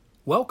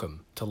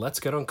Welcome to Let's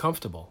Get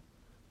Uncomfortable,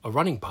 a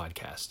running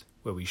podcast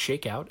where we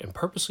shake out and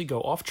purposely go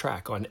off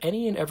track on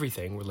any and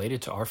everything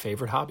related to our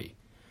favorite hobby.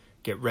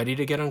 Get ready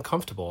to get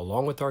uncomfortable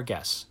along with our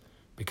guests,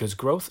 because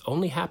growth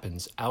only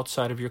happens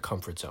outside of your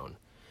comfort zone.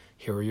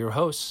 Here are your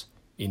hosts,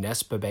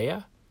 Ines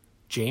Babea,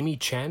 Jamie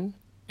Chen,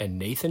 and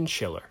Nathan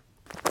Schiller.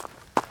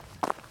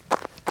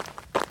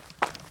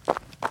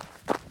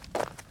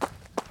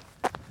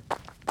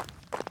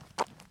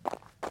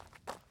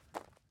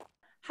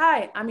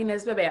 Hi, I'm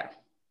Ines Babea.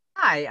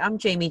 Hi, I'm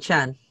Jamie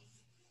Chen.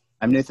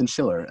 I'm Nathan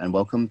Schiller, and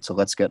welcome to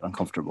Let's Get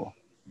Uncomfortable.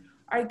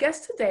 Our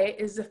guest today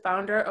is the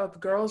founder of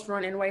Girls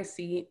Run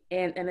NYC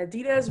and an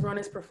Adidas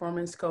Runners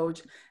Performance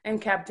Coach and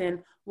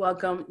Captain.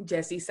 Welcome,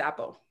 Jessie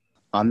Sapo.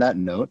 On that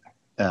note,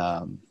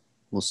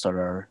 we'll start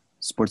our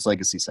sports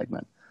legacy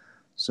segment.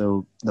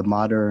 So the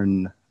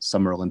modern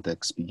Summer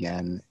Olympics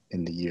began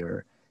in the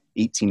year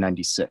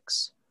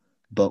 1896,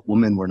 but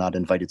women were not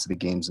invited to the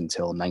games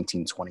until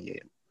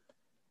 1928.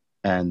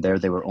 And there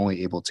they were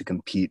only able to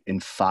compete in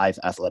 5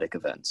 athletic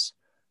events,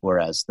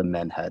 whereas the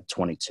men had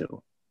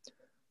 22.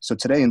 So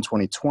today in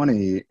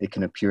 2020, it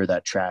can appear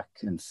that track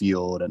and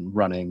field and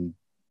running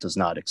does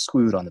not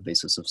exclude on the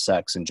basis of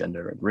sex and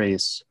gender and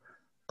race,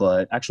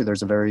 but actually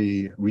there's a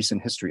very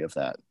recent history of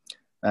that.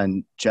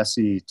 And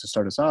Jessie, to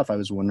start us off, I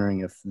was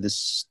wondering if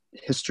this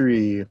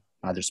history,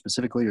 either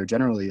specifically or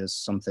generally, is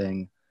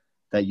something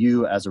that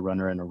you as a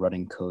runner and a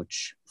running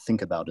coach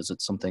think about. Is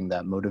it something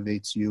that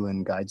motivates you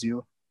and guides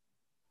you?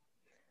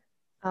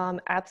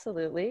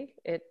 Absolutely,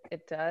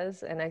 it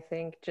does. And I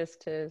think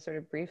just to sort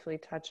of briefly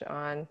touch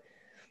on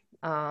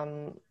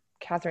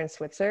Kathrine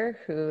Switzer,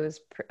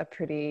 who's a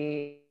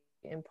pretty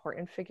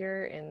important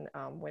figure in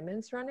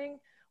women's running,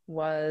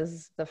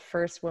 was the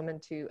first woman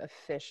to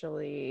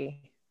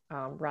officially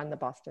run the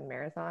Boston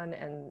Marathon.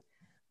 And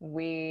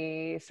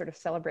we sort of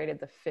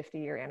celebrated the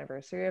 50-year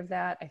anniversary of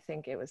that. I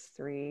think it was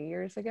 3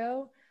 years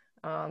ago.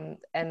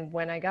 And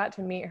when I got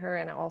to meet her,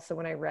 and also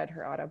when I read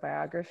her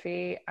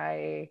autobiography,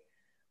 I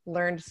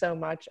learned so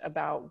much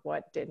about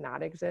what did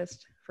not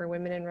exist for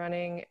women in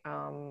running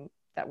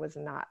that was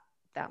not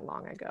that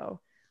long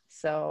ago.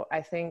 So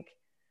I think,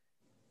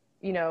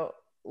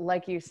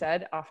 like you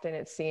said, often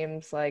it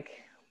seems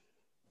like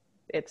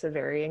it's a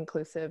very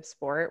inclusive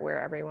sport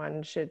where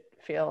everyone should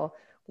feel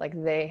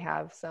like they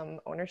have some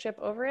ownership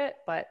over it.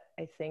 But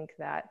I think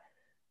that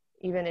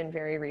even in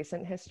very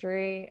recent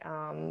history,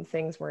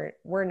 things were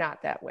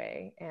not that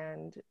way.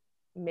 And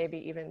maybe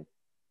even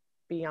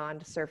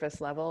beyond surface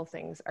level,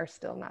 things are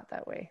still not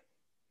that way.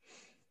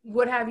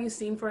 What have you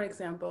seen, for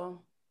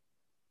example?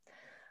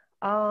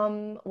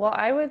 Well,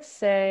 I would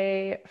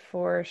say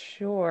for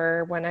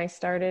sure when I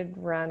started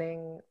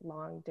running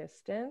long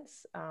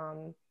distance,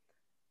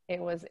 it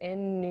was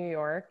in New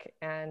York,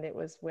 and it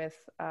was with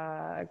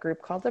a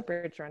group called the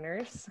Bridge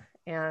Runners.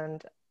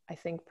 And I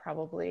think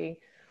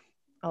probably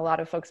a lot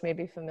of folks may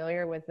be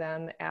familiar with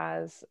them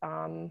as,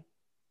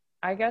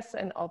 I guess,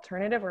 an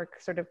alternative or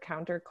sort of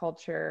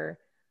counterculture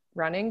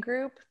running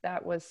group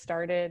that was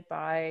started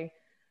by,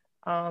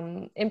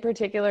 in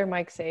particular,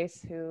 Mike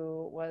Sace,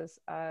 who was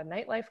a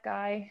nightlife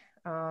guy.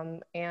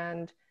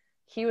 And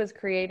he was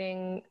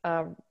creating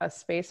a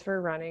space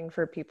for running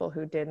for people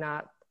who did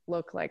not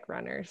look like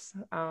runners,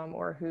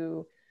 or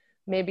who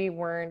maybe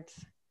weren't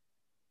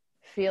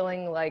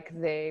feeling like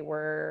they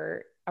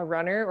were a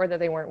runner, or that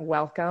they weren't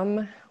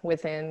welcome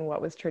within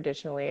what was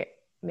traditionally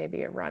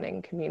maybe a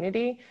running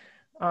community.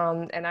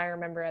 And I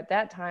remember at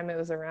that time, it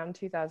was around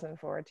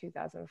 2004,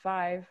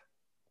 2005.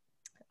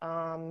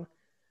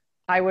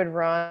 I would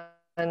run,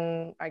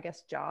 I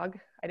guess, jog.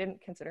 I didn't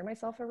consider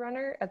myself a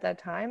runner at that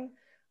time,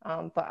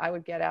 but I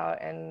would get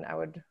out and I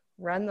would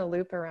run the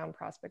loop around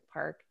Prospect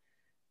Park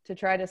to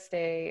try to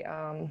stay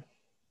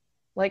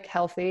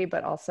healthy,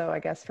 but also, I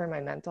guess, for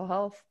my mental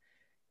health.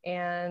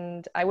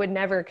 And I would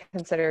never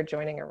consider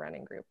joining a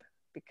running group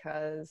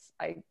because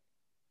I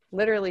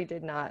literally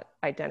did not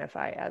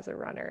identify as a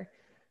runner.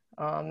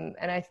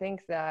 And I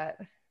think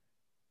that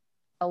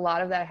a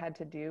lot of that had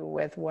to do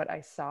with what I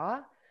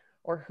saw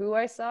or who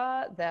I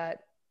saw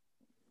that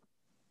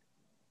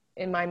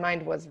in my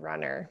mind was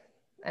runner.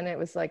 And it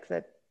was like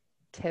the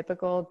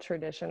typical,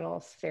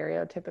 traditional,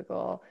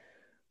 stereotypical,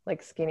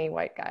 like skinny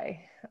white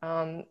guy.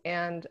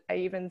 And I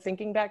even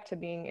thinking back to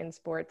being in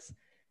sports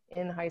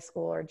in high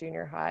school or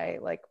junior high,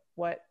 like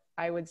what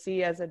I would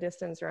see as a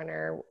distance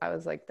runner, I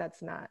was like,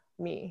 that's not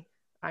me.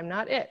 I'm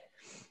not it.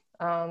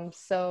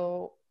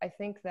 So I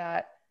think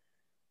that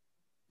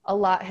a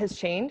lot has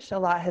changed, a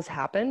lot has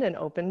happened and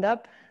opened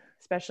up,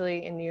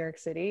 especially in New York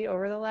City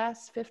over the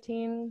last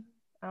 15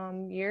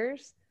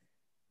 years,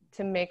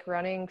 to make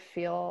running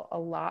feel a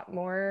lot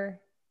more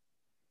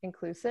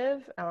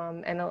inclusive,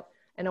 and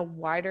a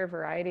wider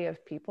variety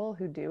of people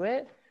who do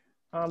it.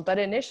 But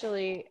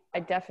initially, I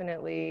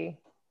definitely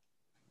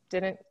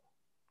didn't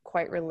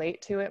quite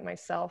relate to it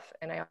myself.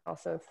 And I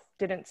also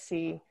didn't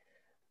see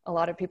a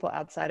lot of people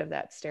outside of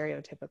that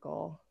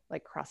stereotypical,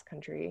 like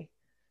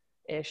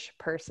cross-country-ish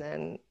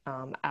person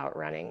out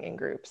running in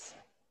groups.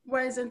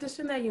 Well, it's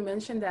interesting that you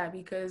mentioned that,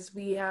 because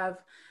we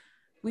have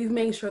we've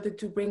made sure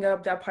to bring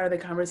up that part of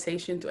the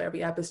conversation to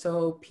every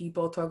episode.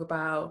 People talk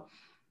about,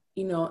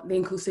 you know, the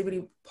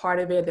inclusivity part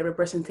of it, the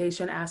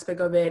representation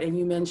aspect of it. And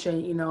you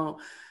mentioned, you know,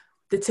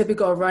 the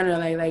typical runner,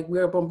 like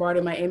we're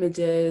bombarded by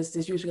images.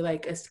 There's usually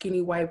like a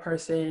skinny white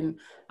person,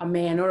 a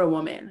man or a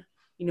woman.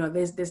 You know,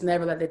 there's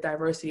never like the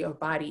diversity of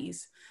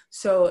bodies.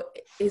 So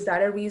is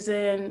that a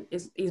reason?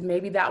 Is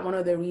maybe that one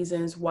of the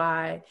reasons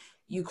why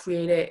you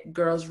created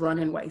Girls Run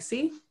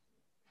NYC?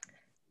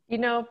 You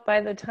know,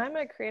 by the time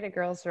I created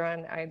Girls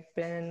Run, I'd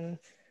been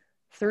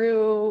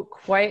through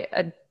quite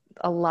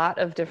a lot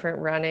of different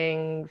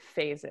running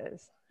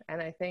phases.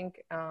 And I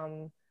think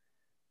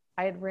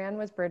I had ran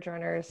with Bridge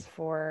Runners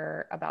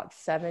for about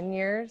 7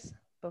 years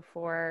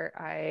before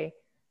I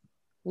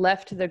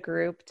left the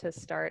group to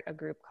start a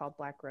group called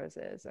Black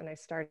Roses. And I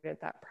started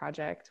that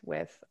project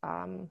with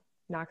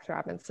Knox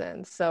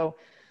Robinson. So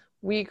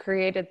we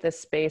created this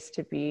space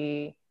to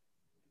be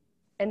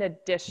an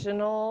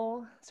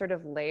additional sort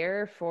of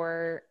layer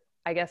for,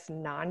 I guess,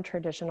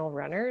 non-traditional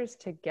runners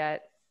to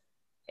get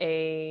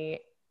a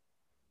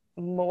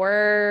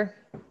more,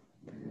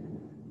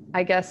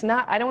 I guess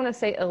not, I don't want to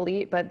say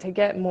elite, but to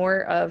get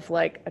more of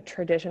like a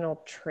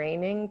traditional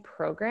training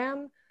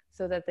program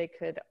so that they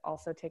could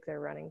also take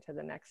their running to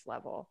the next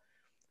level.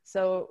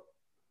 So,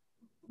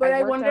 but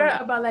I wonder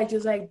about like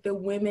just like the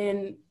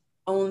women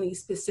only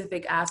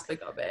specific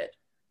aspect of it.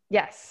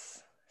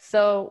 Yes.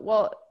 So,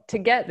 well, to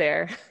get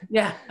there,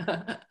 yeah.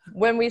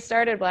 When we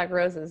started Black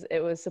Roses, it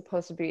was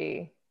supposed to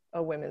be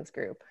a women's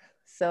group.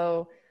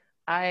 So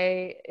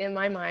in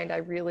my mind, I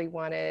really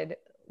wanted,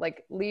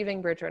 like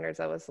leaving Bridge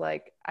Runners, I was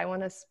like, I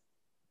want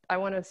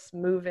to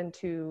move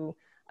into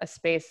a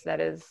space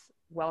that is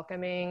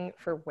welcoming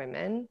for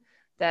women,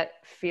 that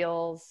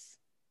feels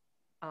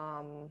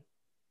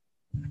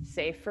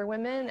safe for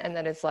women, and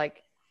that is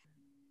like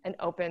an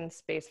open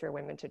space for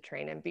women to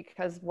train in.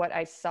 Because what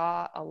I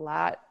saw a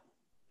lot,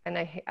 and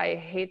I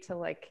hate to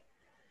like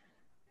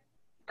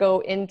go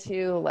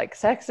into like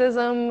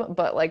sexism,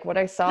 but like what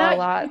I saw a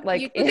lot,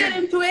 like you get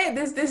into it.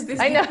 This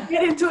I know.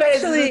 Get into it.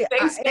 Actually,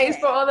 there's space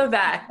for all of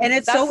that. And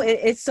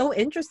it's so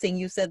interesting.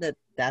 You said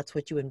that's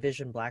what you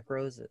envision Black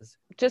Roses.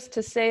 Just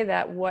to say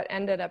that what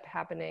ended up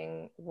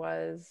happening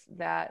was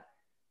that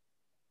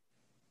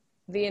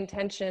the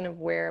intention of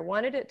where I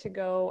wanted it to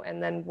go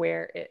and then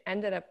where it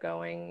ended up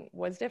going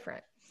was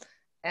different.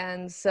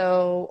 And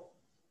so,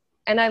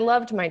 and I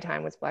loved my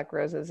time with Black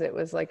Roses. It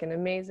was like an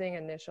amazing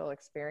initial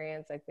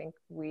experience. I think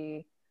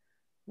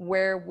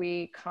where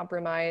we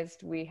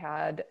compromised, we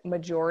had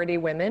majority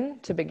women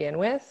to begin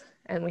with,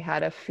 and we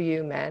had a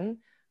few men.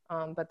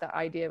 But the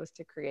idea was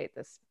to create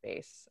this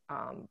space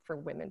for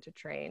women to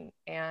train.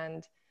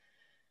 And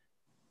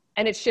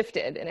it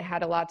shifted, and it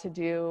had a lot to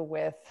do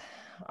with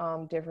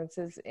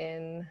differences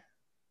in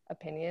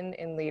opinion,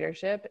 in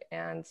leadership.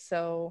 And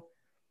so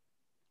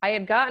I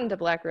had gotten to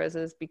Black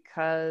Roses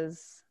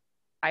because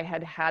I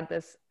had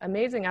this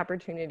amazing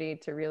opportunity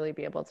to really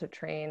be able to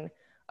train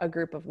a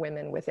group of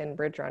women within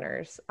Bridge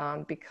Runners,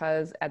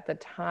 because at the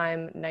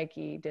time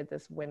Nike did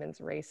this women's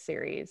race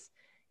series,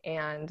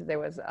 and there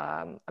was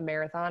a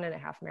marathon and a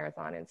half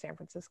marathon in San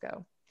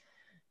Francisco.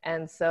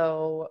 And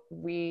so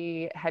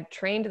we had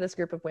trained this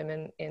group of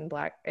women in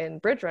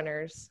Bridge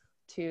Runners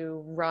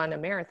to run a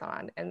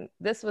marathon. And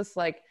this was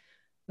like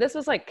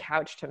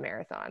couch to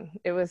marathon.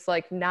 It was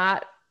like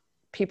not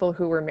people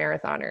who were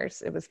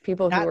marathoners. It was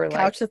people who were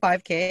couch to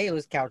 5K. It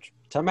was couch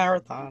to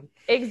marathon.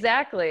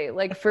 Exactly.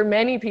 Like for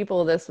many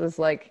people, this was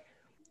like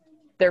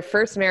their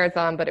first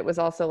marathon, but it was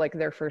also like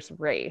their first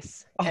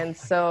race. Oh. And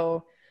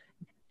so,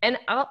 and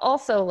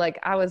also like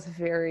I was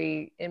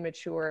very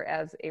immature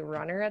as a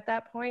runner at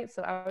that point.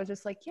 So I was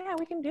just like, yeah,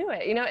 we can do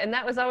it, you know? And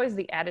that was always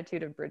the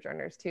attitude of Bridge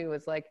Runners too,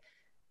 was like,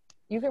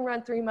 you can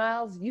run 3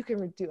 miles, you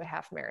can do a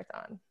half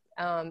marathon.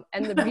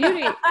 And the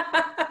beauty,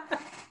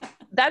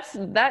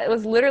 that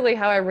was literally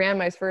how I ran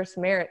my first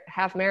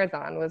half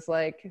marathon. Was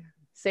like,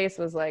 Sace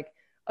was like,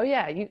 oh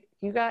yeah, you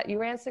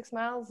ran 6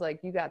 miles, like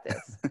you got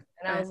this. And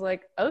I was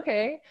like,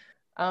 okay.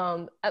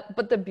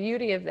 But the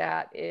beauty of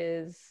that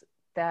is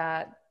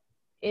that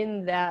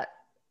in that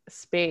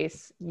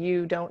space,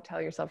 you don't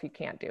tell yourself you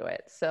can't do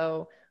it.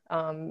 So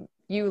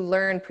you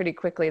learn pretty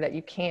quickly that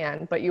you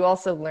can, but you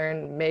also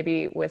learn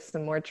maybe with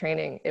some more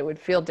training, it would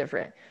feel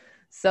different.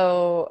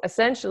 So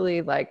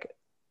essentially, like,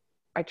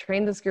 I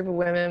trained this group of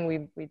women,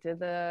 we did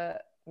the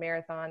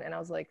marathon, and I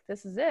was like,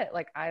 this is it.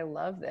 Like, I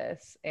love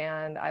this.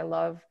 And I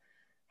love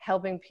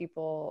helping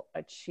people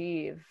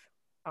achieve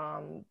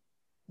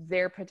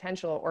their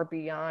potential or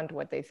beyond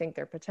what they think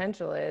their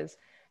potential is.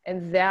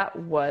 And that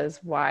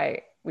was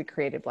why we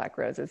created Black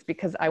Roses,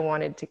 because I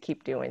wanted to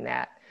keep doing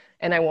that.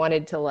 And I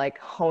wanted to like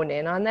hone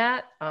in on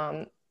that.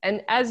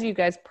 And as you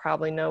guys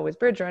probably know with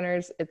Bridge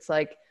Runners, it's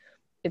like,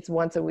 it's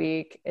once a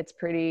week. It's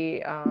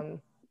pretty,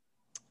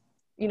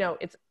 you know,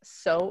 it's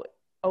so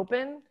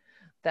open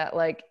that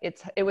like,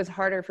 it was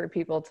harder for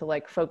people to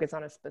like focus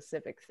on a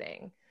specific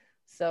thing.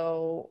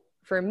 So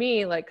for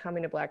me, like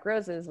coming to Black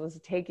Roses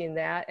was taking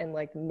that and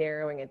like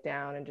narrowing it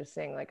down and just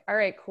saying like, all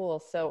right, cool.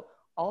 So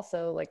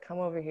also like come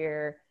over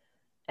here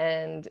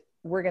and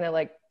we're going to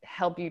like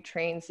help you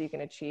train so you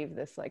can achieve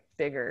this like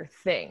bigger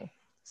thing.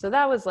 So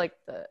that was like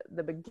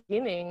the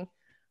beginning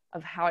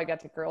of how I got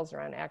to Girls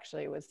Run,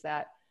 actually, was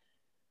that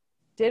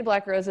did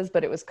Black Roses,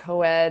 but it was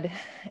co-ed,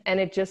 and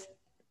it just,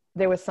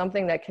 there was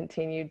something that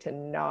continued to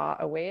gnaw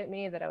away at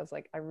me that I was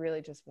like, I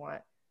really just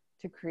want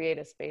to create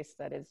a space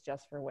that is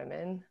just for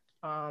women.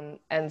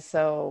 And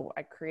so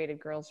I created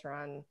Girls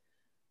Run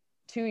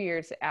 2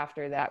 years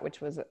after that, which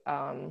was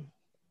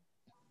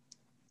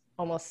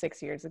almost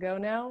 6 years ago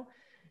now.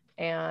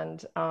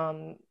 And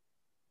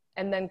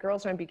then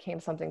Girls Run became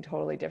something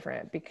totally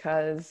different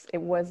because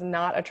it was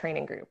not a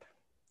training group.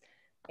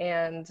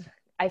 And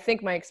I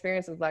think my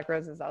experience with Black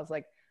Roses, I was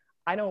like,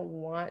 I don't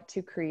want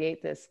to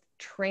create this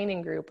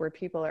training group where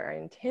people are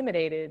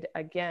intimidated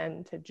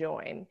again to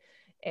join.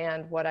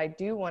 And what I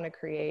do want to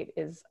create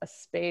is a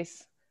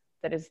space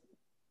that is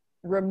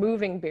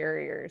removing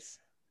barriers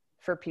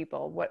for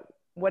people,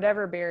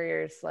 whatever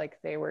barriers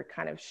like they were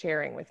kind of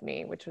sharing with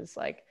me, which was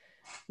like,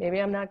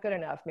 maybe I'm not good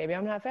enough, maybe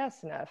I'm not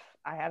fast enough,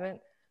 I haven't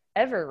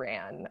ever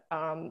ran,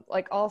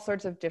 like all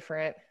sorts of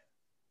different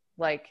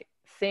like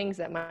things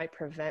that might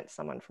prevent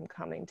someone from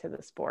coming to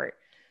the sport.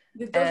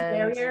 Did those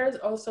barriers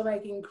also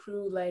like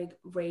include like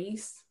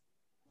race?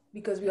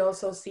 Because we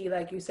also see,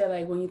 like you said,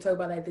 like when you talk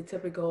about like the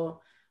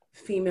typical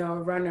female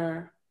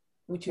runner,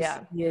 which you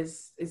see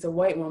is a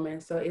white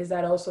woman. So is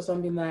that also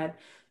something that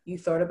you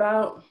thought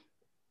about?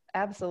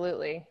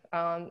 Absolutely.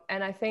 And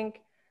I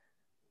think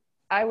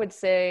I would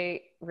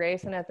say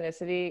race and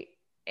ethnicity,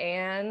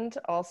 and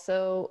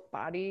also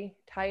body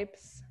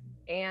types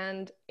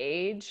and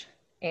age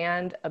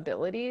and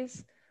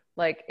abilities.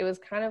 Like it was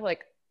kind of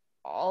like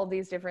all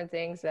these different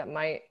things that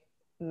might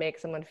make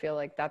someone feel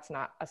like that's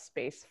not a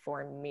space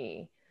for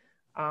me.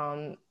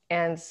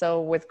 And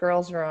so with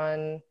Girls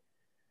Run,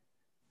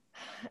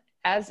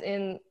 as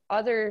in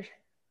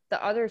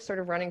the other sort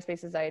of running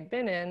spaces I had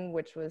been in,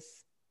 which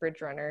was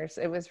Bridge Runners,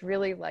 it was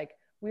really like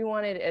we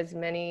wanted as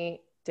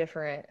many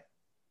different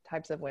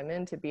types of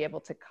women to be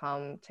able to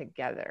come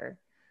together,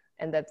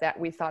 and that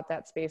we thought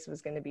that space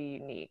was going to be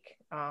unique.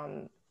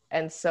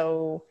 And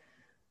so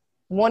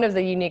one of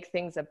the unique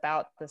things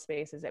about the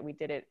space is that we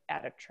did it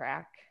at a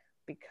track,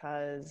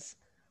 because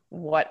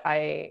what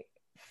I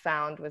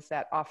found was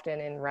that often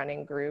in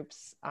running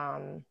groups,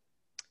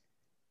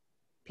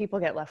 people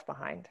get left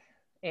behind.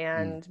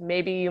 And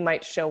maybe you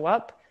might show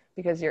up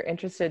because you're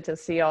interested to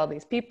see all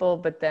these people,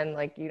 but then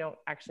like you don't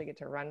actually get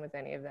to run with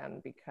any of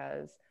them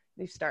because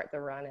you start the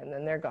run and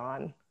then they're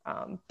gone.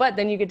 But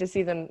then you get to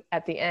see them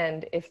at the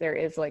end if there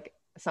is like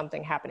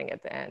something happening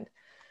at the end.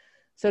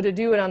 So to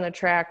do it on the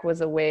track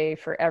was a way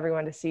for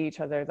everyone to see each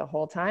other the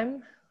whole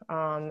time.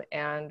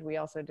 And we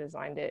also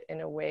designed it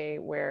in a way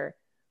where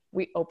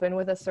we open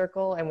with a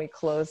circle and we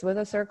close with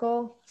a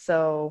circle.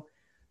 So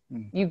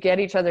you get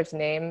each other's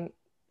name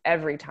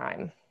every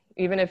time.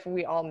 Even if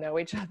we all know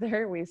each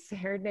other, we say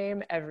our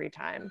name every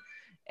time.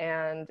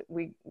 And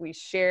we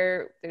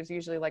share, there's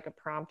usually like a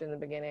prompt in the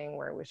beginning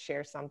where we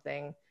share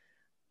something.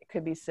 It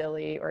could be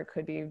silly or it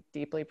could be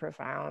deeply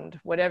profound.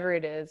 Whatever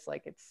it is,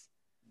 like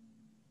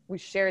we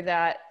share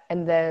that,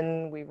 and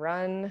then we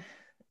run,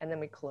 and then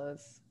we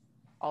close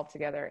all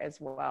together as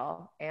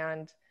well.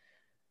 And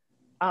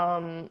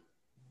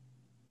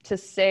to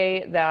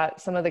say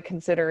that some of the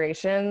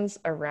considerations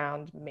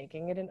around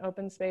making it an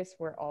open space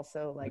were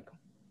also like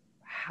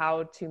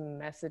how to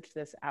message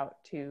this out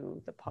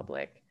to the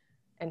public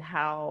and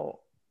how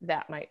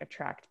that might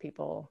attract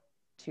people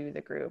to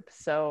the group.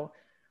 So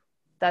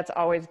that's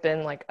always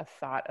been like a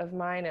thought of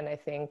mine. And I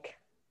think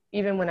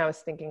even when I was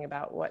thinking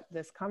about what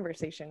this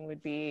conversation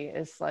would be,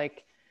 is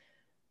like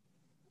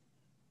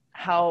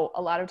how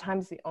a lot of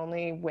times the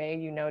only way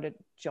you know to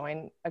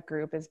join a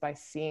group is by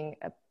seeing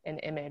an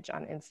image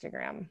on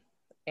Instagram.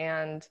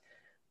 And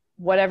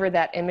whatever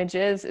that image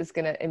is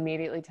going to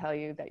immediately tell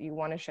you that you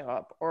want to show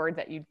up or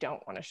that you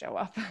don't want to show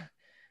up.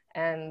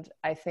 And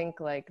I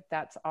think like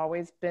that's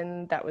always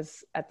been, that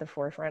was at the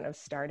forefront of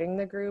starting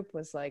the group,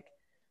 was like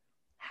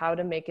how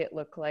to make it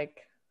look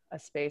like a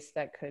space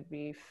that could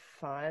be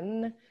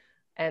fun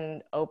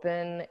and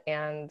open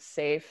and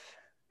safe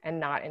and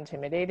not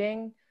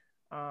intimidating.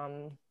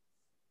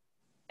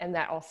 And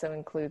that also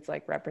includes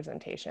like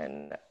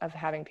representation of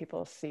having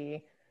people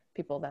see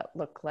people that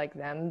look like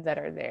them that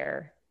are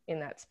there in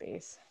that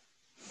space.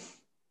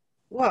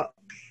 Well,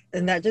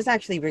 and that just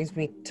actually brings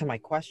me to my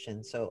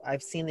question. So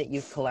I've seen that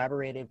you've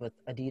collaborated with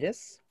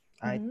Adidas.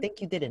 I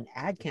think you did an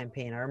ad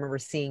campaign. I remember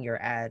seeing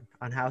your ad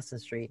on Houston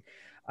Street.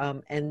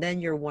 And then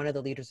you're one of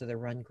the leaders of the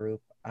Run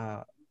Group.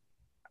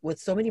 With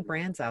so many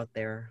brands out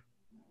there,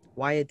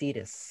 why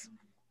Adidas?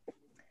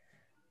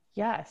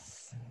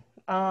 Yes.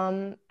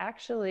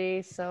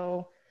 Actually,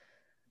 so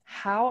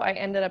how I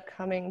ended up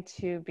coming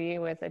to be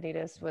with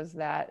Adidas was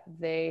that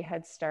they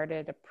had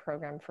started a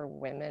program for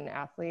women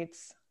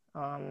athletes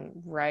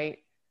right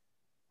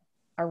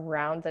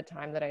around the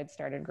time that I had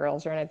started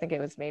Girls Run. I think it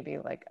was maybe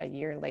like a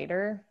year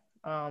later.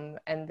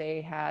 And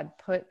they had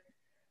put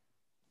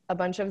a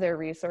bunch of their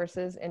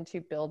resources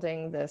into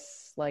building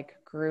this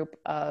like group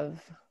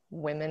of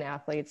women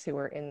athletes who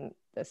were in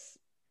this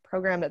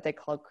program that they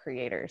called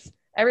Creators.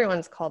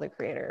 Everyone's called a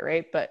creator,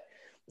 right?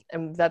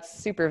 And that's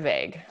super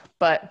vague,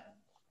 but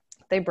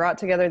they brought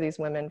together these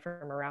women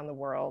from around the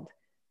world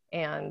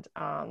and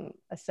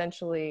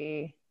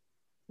essentially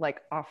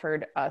like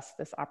offered us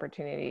this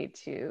opportunity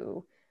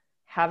to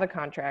have a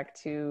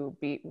contract to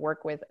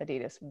work with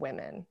Adidas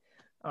women.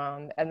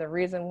 And the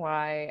reason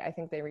why I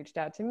think they reached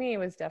out to me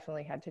was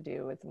definitely had to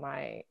do with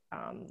my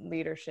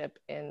leadership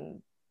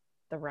in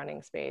the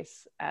running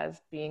space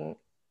as being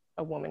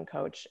a woman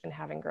coach and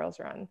having girls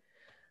run.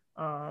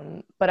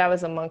 But I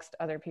was amongst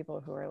other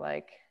people who were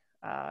like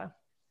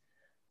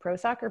pro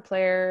soccer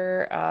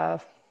player,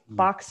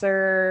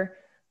 boxer,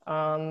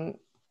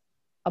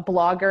 a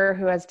blogger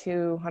who has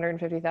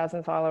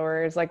 250,000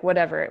 followers, like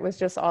whatever. It was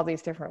just all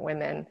these different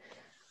women.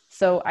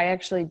 So I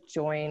actually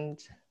joined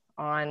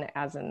on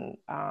as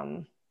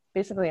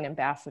basically an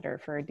ambassador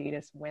for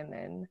Adidas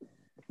Women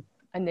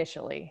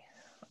initially.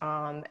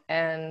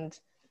 And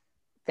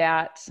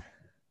that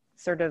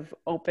sort of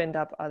opened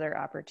up other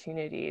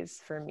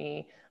opportunities for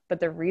me. But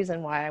the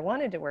reason why I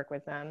wanted to work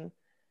with them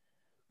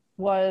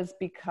was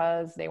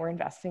because they were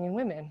investing in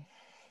women.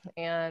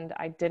 And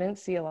I didn't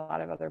see a lot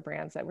of other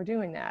brands that were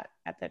doing that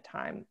at that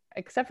time,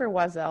 except for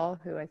Oiselle,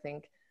 who I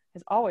think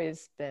has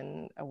always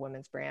been a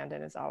women's brand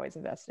and has always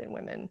invested in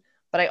women.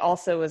 But I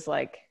also was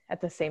like,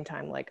 at the same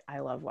time, like, I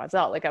love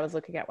Oiselle. Like I was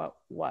looking at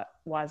what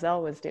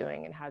Oiselle was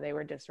doing and how they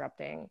were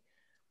disrupting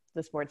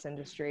the sports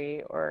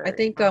industry. Or I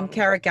think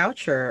Kara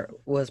Goucher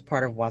was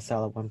part of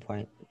Oiselle at one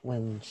point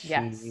when she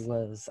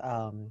was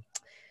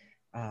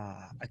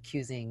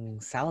accusing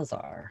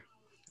Salazar.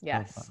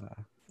 Yes.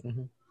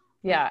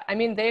 Yeah, I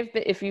mean,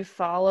 if you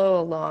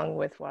follow along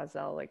with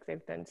Oiselle, like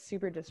they've been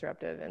super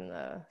disruptive in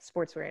the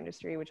sportswear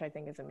industry, which I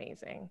think is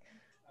amazing.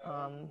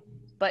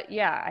 But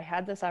yeah, I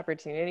had this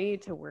opportunity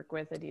to work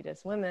with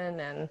Adidas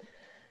Women,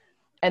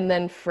 and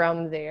then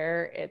from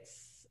there,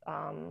 it's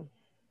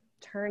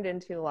turned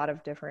into a lot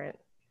of different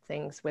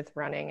things with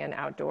running and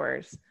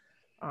outdoors.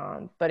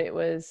 But it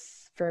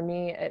was, for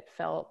me, it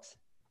felt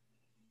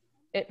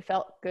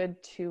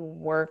good to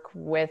work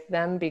with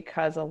them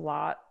because a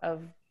lot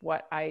of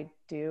what I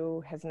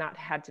do has not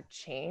had to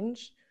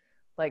change.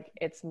 Like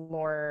it's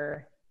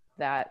more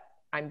that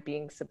I'm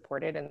being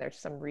supported and there's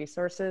some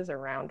resources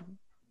around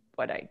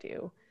what I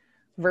do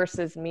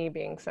versus me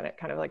being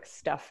kind of like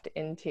stuffed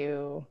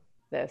into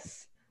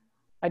this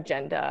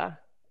agenda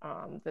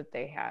that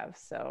they have.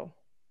 So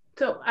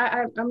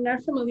I'm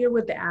not familiar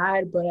with the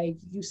ad, but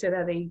you said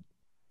that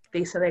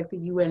they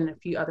selected you and a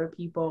few other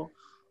people.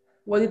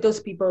 What did those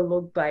people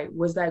look like?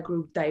 Was that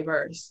group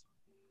diverse?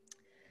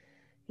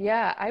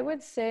 Yeah, I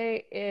would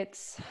say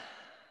it's.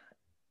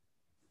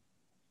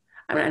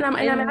 I'm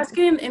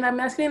asking in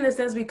the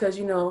sense because,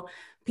 you know,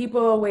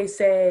 people always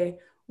say,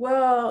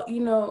 well, you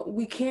know,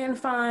 we can't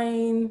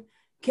find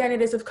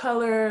candidates of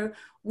color.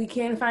 We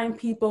can't find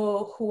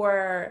people who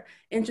are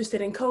interested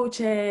in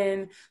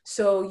coaching.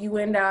 So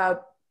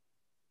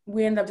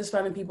we end up just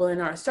finding people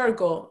in our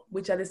circle,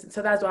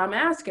 so that's what I'm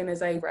asking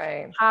is like,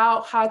 right.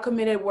 How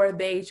committed were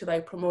they to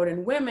like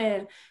promoting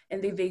women,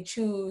 and did they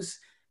choose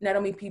not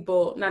only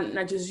people,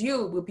 not just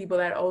you, but people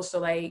that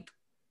also like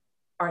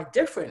are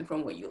different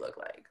from what you look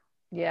like?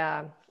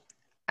 Yeah.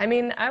 I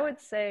mean, I would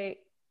say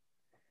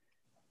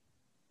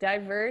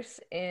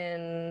diverse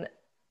in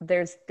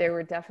there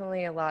were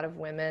definitely a lot of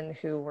women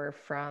who were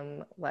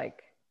from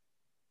like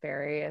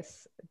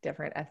various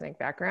different ethnic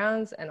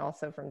backgrounds and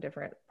also from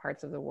different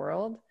parts of the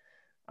world,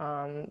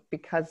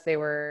 because they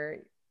were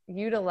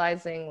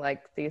utilizing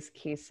like these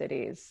key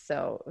cities.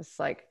 So it was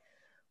like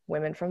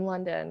women from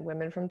London,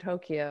 women from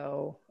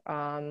Tokyo,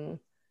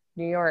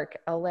 New York,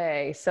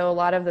 LA. So a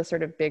lot of the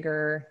sort of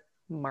bigger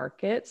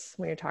markets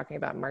when you're talking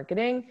about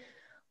marketing.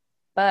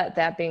 But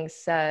that being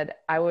said,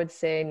 I would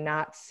say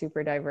not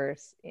super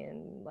diverse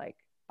in like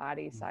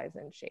body size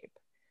and shape.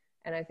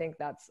 And I think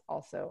that's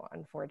also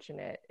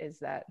unfortunate, is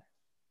that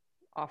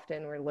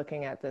often we're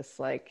looking at this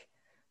like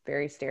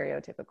very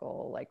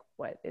stereotypical, like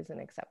what is an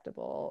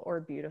acceptable or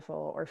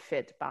beautiful or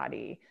fit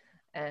body.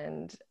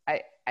 And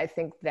I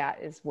think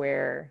that is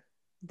where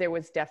there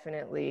was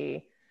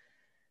definitely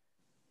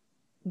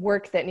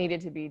work that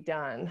needed to be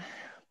done.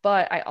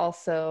 But I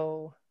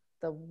also,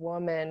 the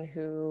woman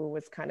who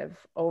was kind of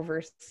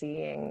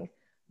overseeing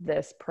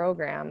this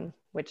program,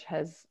 which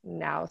has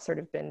now sort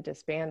of been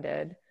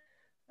disbanded,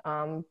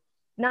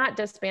 not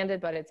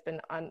disbanded, but it's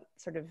been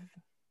sort of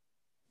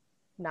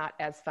not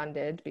as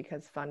funded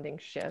because funding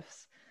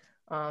shifts.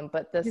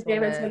 But this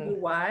woman, did they tell you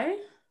why?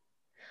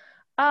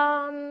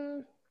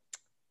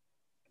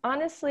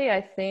 Honestly,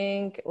 I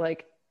think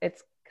like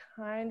it's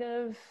kind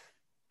of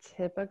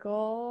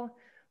typical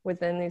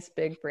within these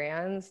big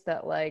brands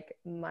that like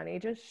money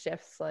just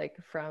shifts like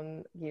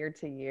from year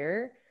to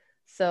year.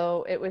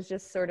 So it was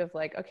just sort of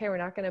like, okay, we're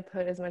not going to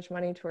put as much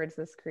money towards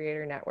this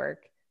creator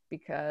network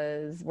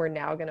because we're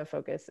now going to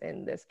focus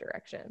in this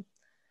direction.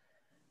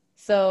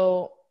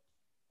 So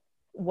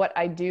what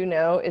I do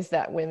know is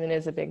that women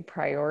is a big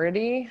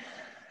priority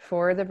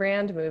for the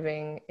brand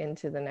moving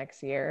into the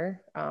next year,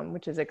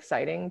 which is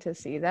exciting to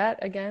see that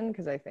again,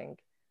 because I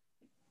think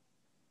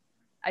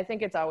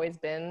it's always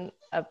been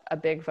a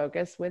big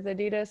focus with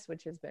Adidas,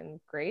 which has been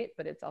great,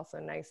 but it's also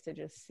nice to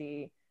just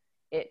see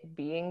it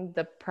being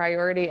the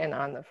priority and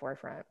on the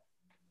forefront.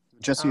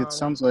 Jesse, it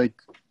sounds like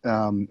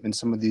in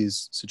some of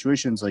these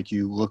situations, like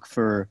you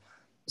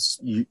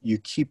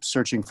keep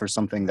searching for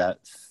something that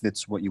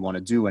fits what you want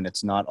to do, and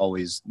it's not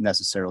always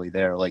necessarily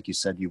there. Like you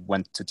said, you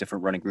went to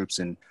different running groups,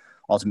 and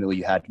ultimately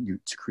you had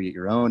to create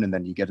your own, and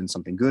then you get in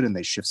something good, and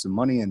they shift some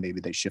money, and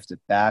maybe they shift it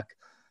back.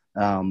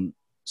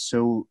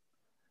 So,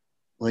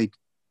 like,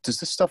 does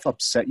this stuff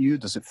upset you?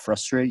 Does it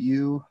frustrate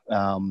you?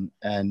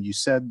 And you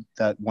said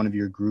that one of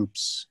your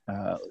groups,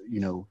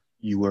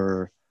 you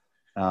were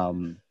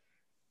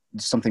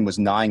something was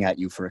gnawing at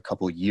you for a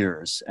couple of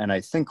years. And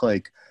I think,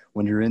 like,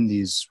 when you're in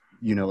these,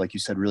 like you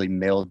said, really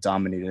male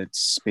dominated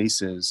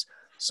spaces,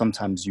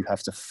 sometimes you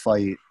have to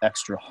fight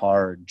extra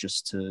hard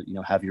just to,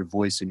 have your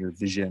voice and your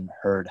vision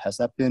heard. Has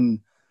that been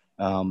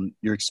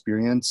your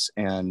experience?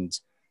 And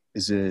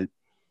is it,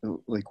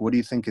 like, what do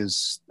you think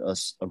is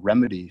a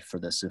remedy for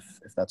this, if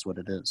that's what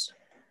it is?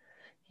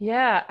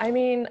 Yeah, I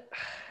mean,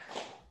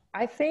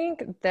 I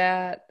think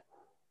that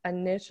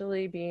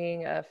initially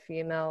being a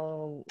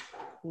female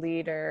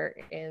leader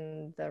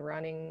in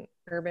the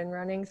urban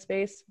running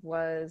space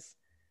was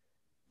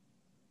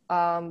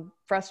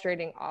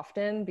frustrating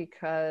often,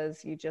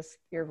 because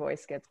your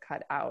voice gets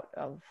cut out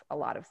of a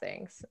lot of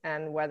things.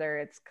 And whether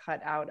it's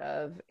cut out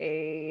of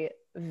a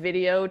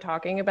video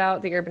talking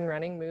about the urban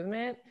running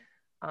movement,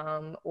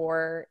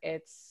 or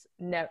it's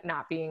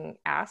not being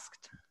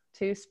asked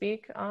to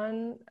speak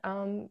on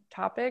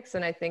topics.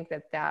 And I think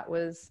that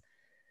was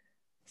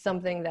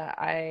something that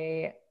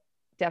I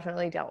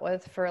definitely dealt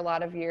with for a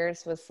lot of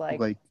years, was like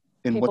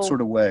in what sort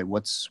of way?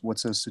 What's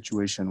a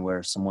situation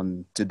where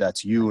someone did that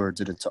to you, or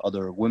did it to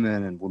other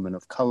women and women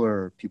of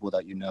color, or people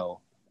that you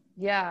know?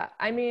 Yeah,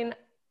 I mean,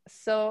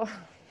 so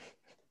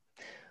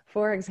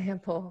for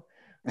example,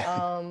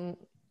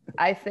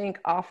 I think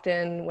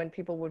often when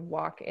people would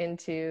walk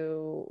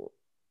into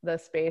the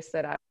space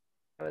that I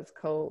was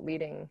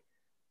co-leading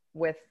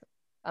with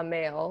a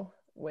male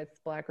with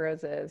Black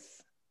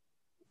Roses,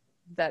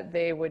 that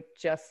they would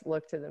just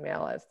look to the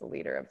male as the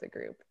leader of the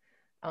group.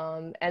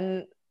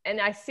 And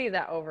I see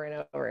that over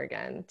and over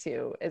again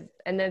too.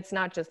 And it's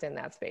not just in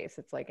that space,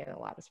 it's like in a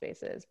lot of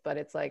spaces, but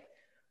it's like,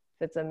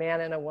 if it's a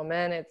man and a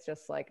woman, it's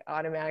just like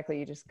automatically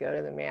you just go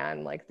to the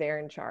man, like they're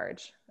in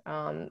charge.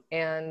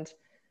 And,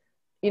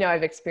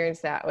 I've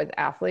experienced that with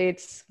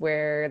athletes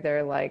where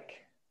they're like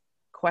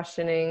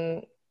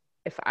questioning,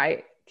 if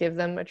I give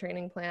them a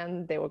training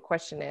plan, they would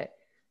question it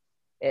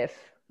if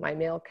my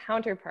male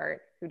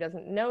counterpart, who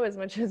doesn't know as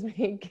much as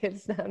me,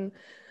 gives them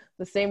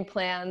the same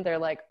plan. They're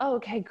like, oh,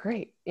 okay,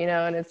 great.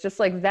 And it's just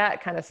like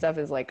that kind of stuff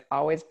is like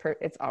always,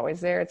 it's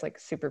always there. It's like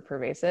super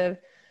pervasive.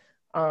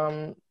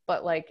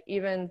 But like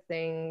even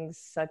things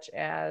such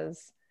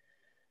as,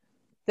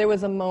 there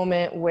was a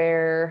moment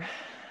where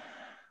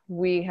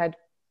we had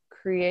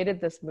created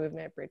this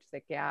movement, Bridge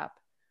the Gap,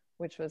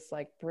 which was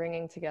like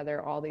bringing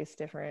together all these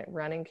different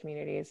running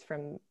communities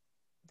from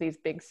these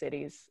big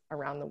cities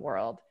around the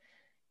world.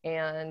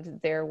 And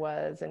there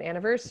was an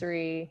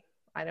anniversary.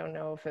 I don't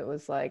know if it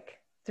was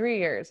like 3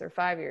 years or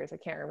 5 years, I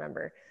can't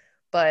remember,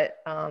 but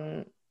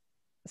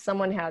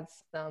someone had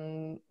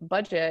some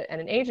budget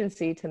and an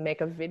agency to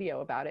make a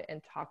video about it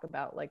and talk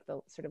about like the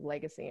sort of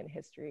legacy and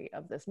history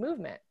of this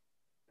movement.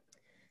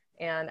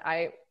 And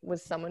I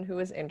was someone who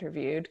was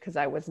interviewed because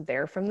I was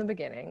there from the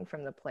beginning,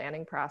 from the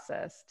planning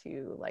process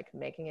to like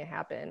making it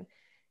happen.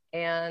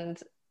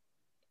 And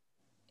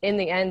in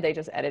the end, they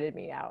just edited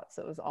me out.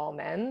 So it was all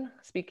men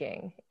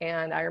speaking.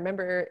 And I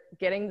remember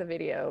getting the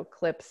video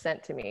clip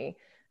sent to me,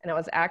 and I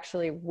was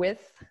actually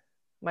with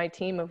my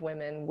team of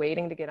women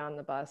waiting to get on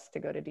the bus to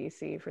go to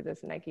DC for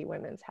this Nike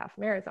women's half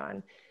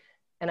marathon.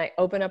 And I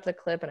open up the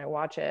clip and I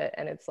watch it,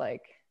 and it's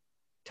like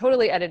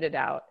totally edited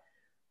out.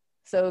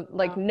 So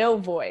like no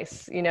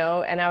voice, and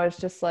I was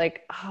just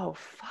like, oh,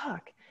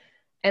 fuck.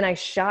 And I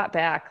shot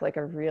back like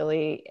a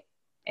really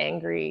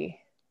angry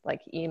like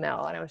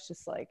email. And I was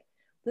just like,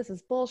 this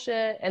is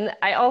bullshit. And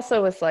I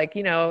also was like,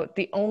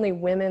 the only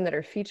women that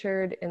are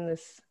featured in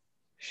this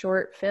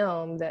short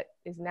film that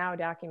is now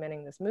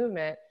documenting this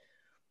movement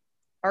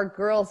are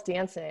girls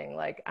dancing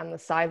like on the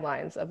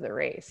sidelines of the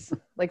race.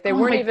 Like they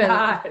weren't even,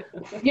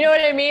 you know what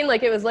I mean?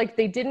 Like it was like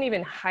they didn't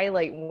even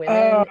highlight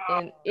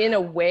women in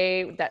a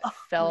way that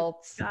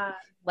felt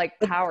like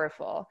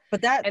powerful.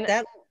 But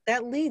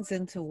that leads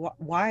into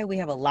why we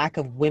have a lack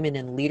of women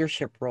in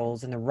leadership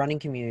roles in the running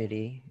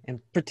community,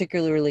 and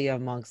particularly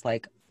amongst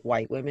like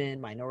white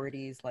women,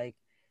 minorities. Like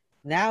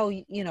now,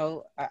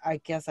 I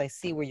guess I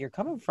see where you're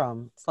coming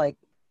from. It's like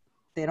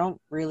they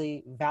don't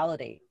really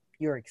validate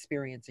your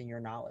experience and your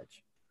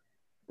knowledge.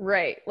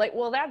 Right. Like,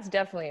 well, that's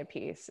definitely a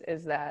piece,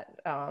 is that,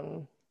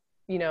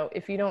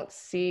 if you don't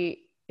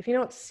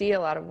see a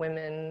lot of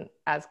women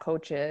as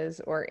coaches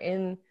or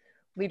in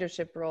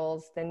leadership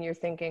roles, then you're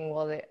thinking,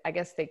 well, I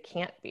guess they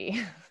can't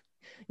be,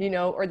 you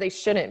know, or they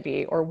shouldn't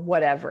be, or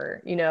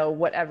whatever, you know,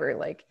 whatever,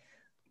 like,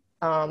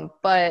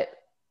 but,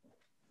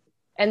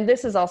 and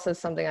this is also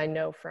something I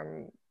know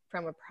from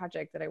a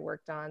project that I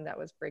worked on that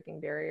was breaking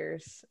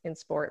barriers in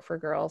sport for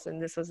girls.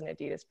 And this was an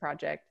Adidas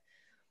project,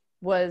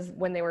 was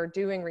when they were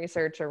doing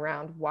research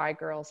around why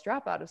girls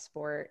drop out of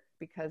sport,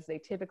 because they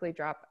typically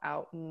drop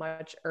out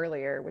much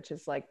earlier, which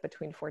is like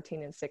between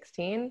 14 and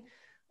 16,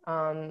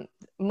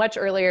 much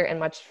earlier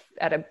and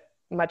at a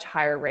much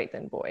higher rate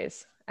than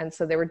boys. And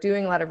so they were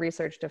doing a lot of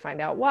research to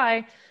find out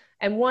why.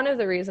 And one of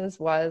the reasons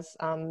was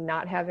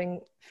not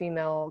having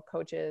female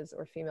coaches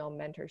or female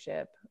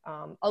mentorship,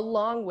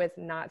 along with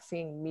not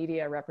seeing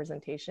media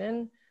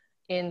representation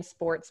in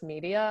sports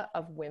media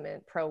of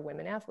women, pro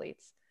women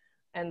athletes.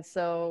 And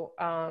so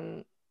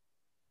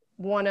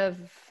one of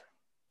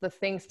the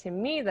things to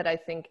me that I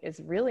think is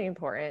really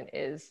important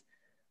is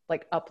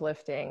like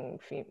uplifting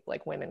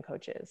like women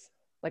coaches,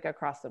 like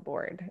across the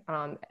board,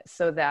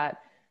 so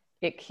that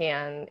it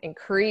can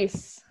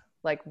increase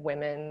like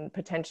women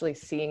potentially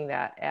seeing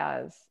that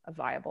as a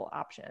viable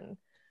option.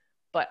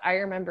 But I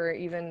remember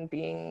even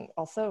being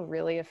also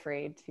really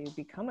afraid to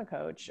become a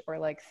coach or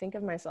like think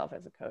of myself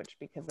as a coach,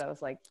 because I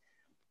was like,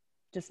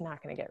 just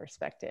not going to get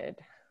respected.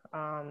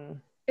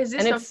 Is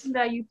this something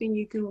that you think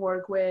you can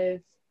work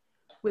with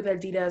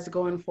Adidas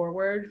going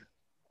forward?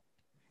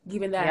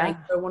 Given that like,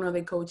 you're one of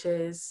the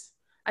coaches,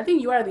 I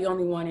think you are the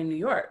only one in New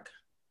York.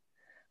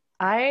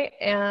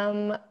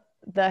 I'm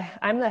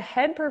the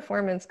head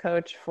performance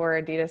coach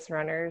for Adidas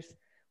runners,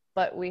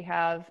 but we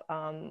have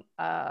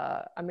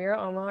Amira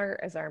Omar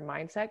as our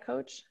mindset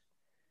coach.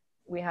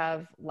 We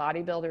have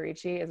Lottie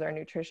Bilderici as our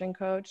nutrition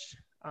coach.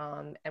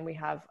 And we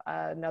have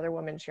another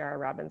woman, Shiara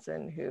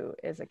Robinson, who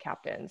is a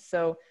captain.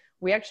 So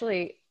we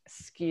actually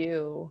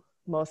skew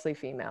mostly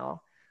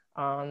female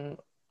on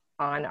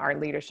our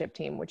leadership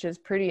team, which is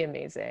pretty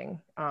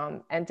amazing.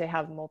 And to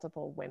have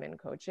multiple women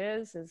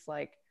coaches is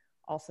like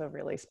also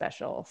really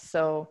special.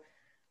 So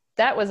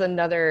that was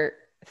another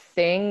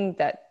thing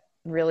that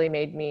really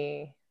made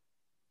me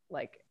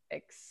like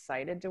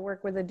excited to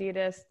work with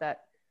Adidas,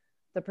 that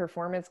the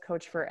performance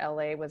coach for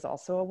LA was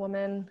also a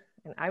woman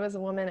and I was a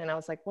woman, and I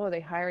was like, whoa,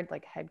 they hired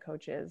like head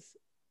coaches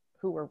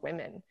who were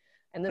women.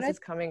 And this is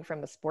coming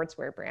from a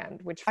sportswear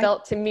brand, which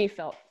felt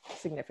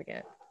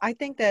significant. I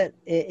think that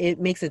it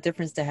makes a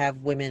difference to have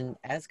women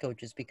as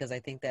coaches, because I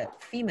think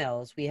that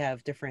females, we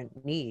have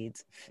different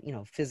needs, you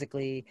know,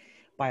 physically,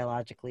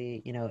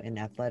 biologically, you know, in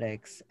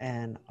athletics.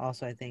 And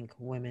also I think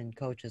women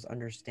coaches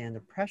understand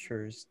the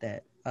pressures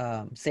that,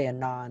 say, a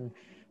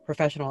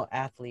non-professional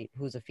athlete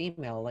who's a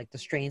female, like the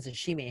strains that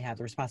she may have,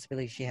 the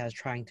responsibility she has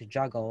trying to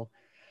juggle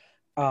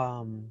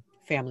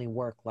family,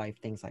 work, life,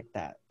 things like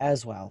that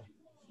as well.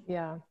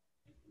 Yeah,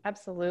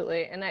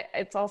 absolutely. And it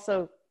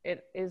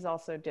is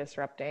also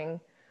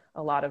disrupting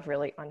a lot of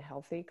really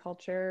unhealthy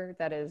culture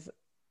that is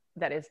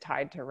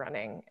tied to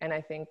running. And I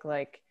think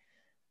like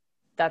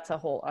that's a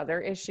whole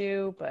other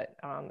issue, but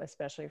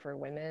especially for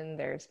women,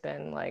 there's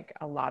been like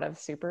a lot of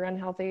super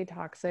unhealthy,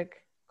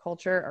 toxic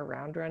culture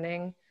around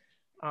running.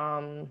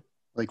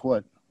 Like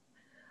what?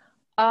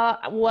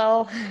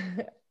 Well,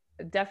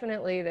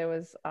 definitely there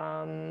was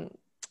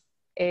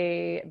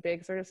a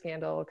big sort of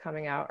scandal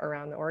coming out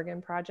around the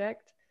Oregon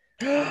Project.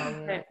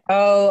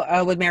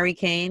 With Mary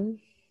Cain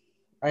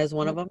as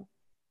one of them?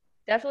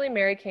 Definitely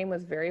Mary Cain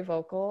was very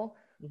vocal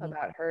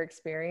about her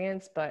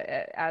experience, but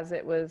as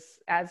it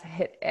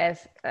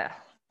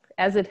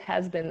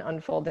has been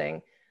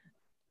unfolding,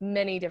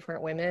 many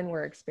different women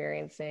were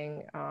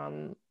experiencing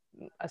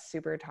a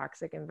super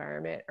toxic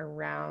environment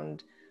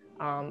around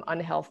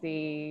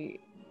unhealthy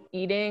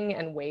eating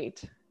and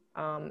weight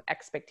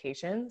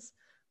expectations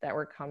that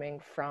were coming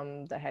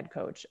from the head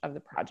coach of the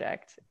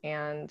project.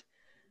 And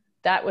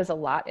that was a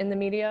lot in the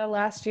media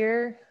last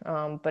year,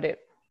 but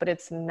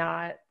it's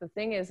not, the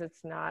thing is,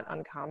 it's not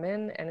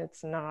uncommon, and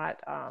it's not,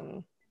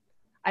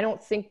 I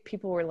don't think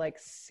people were like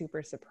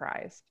super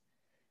surprised.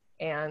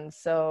 And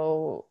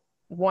so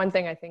one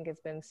thing I think has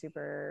been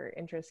super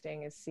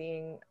interesting is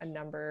seeing a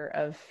number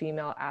of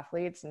female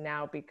athletes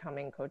now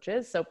becoming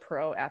coaches. So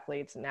pro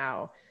athletes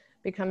now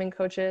becoming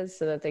coaches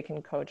so that they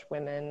can coach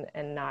women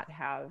and not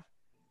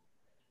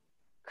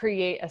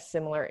create a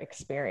similar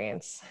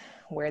experience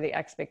where the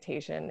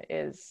expectation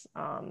is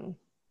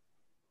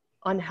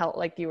unhealthy,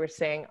 like you were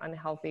saying,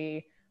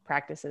 unhealthy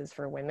practices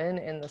for women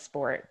in the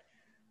sport.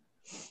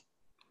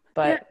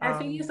 But yeah, I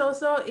think it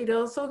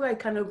also like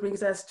kind of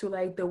brings us to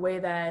like the way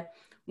that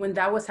when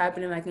that was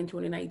happening, like in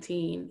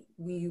 2019,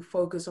 we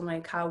focused on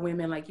like how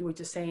women, like you were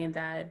just saying,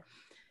 that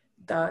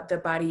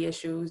the body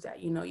issues that,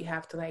 you know, you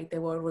have to like, they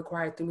were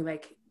required to be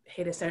like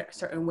hit a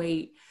certain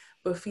weight.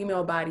 But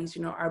female bodies,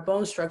 you know, our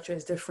bone structure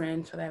is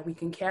different so that we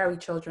can carry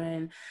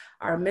children.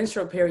 Our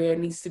menstrual period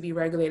needs to be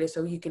regulated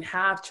so you can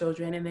have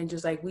children. And then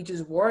just like, we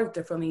just work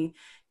differently,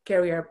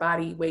 carry our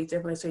body weight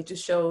differently. So it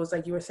just shows,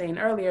 like you were saying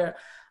earlier,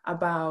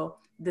 about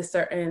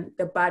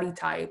the body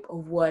type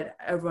of what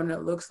a runner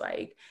looks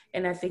like.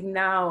 And I think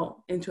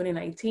now in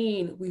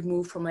 2019, we've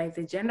moved from like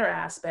the gender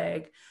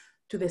aspect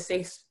to the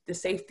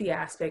safety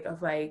aspect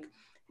of like,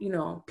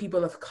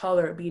 people of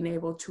color being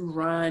able to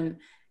run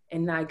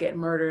and not get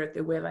murdered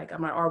the way like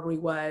Ahmaud Arbery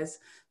was.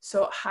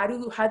 So how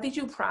did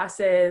you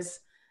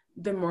process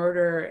the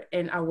murder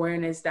and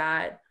awareness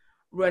that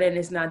running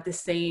is not the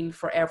same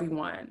for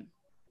everyone?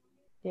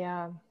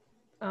 Yeah.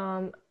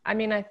 I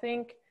mean, I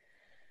think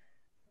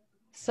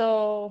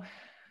so.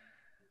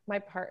 My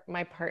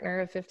partner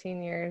of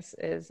 15 years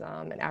is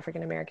an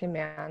African-American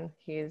man.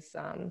 He's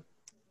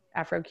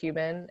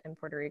Afro-Cuban and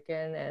Puerto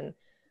Rican, and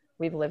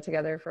we've lived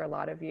together for a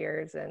lot of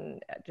years,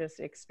 and just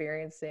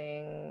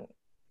experiencing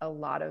a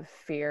lot of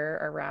fear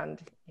around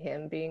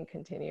him being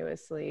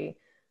continuously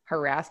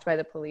harassed by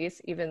the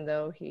police, even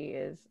though he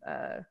is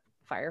a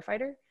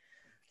firefighter.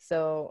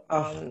 So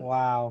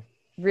wow.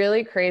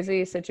 really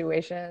crazy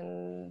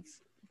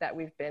situations that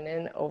we've been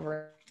in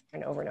over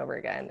and over and over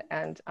again.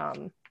 And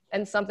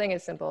something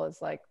as simple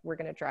as like, we're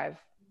going to drive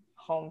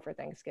home for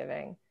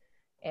Thanksgiving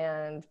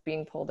and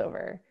being pulled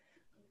over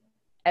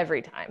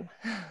every time,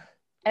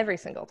 every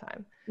single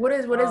time. What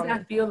does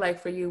that feel like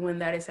for you when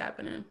that is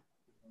happening?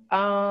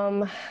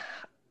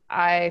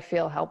 I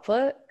feel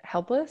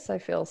helpless. I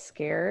feel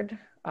scared.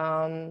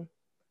 One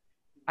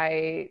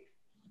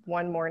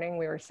morning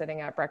we were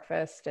sitting at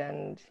breakfast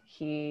and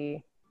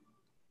he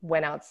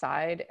went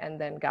outside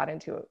and then got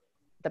into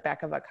the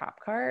back of a cop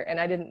car, and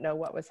I didn't know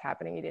what was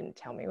happening. He didn't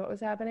tell me what was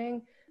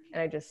happening,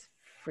 and I just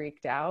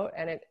freaked out.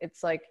 And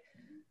it's like,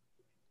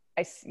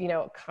 I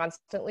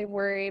constantly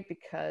worry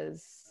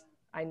because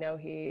I know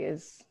he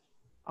is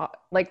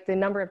like, the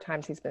number of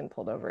times he's been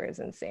pulled over is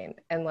insane.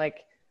 And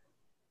like,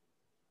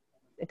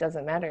 it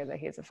doesn't matter that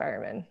he's a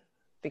fireman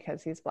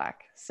because he's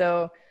Black.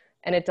 So,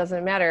 and it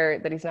doesn't matter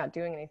that he's not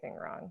doing anything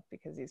wrong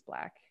because he's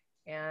Black.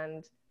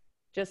 And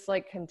just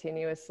like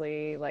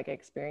continuously like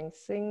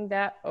experiencing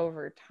that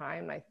over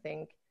time, I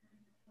think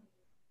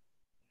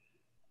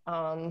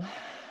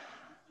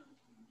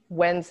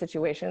when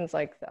situations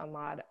like the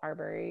Ahmaud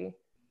Arbery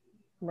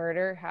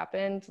murder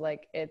happened,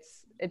 like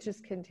it's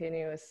just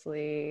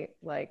continuously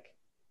like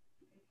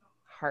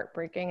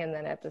heartbreaking. And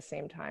then at the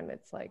same time,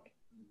 it's like,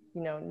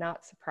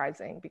 not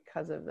surprising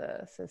because of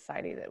the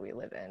society that we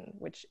live in,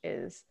 which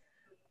is,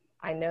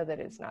 I know that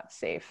it's not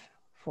safe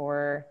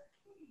for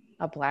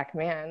a Black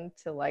man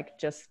to like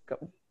just go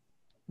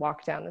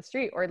walk down the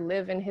street or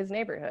live in his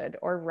neighborhood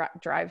or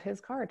drive his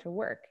car to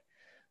work.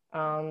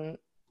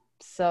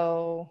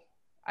 So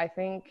I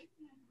think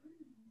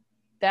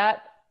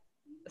that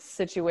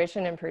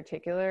situation in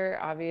particular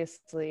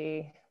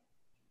obviously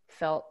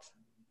felt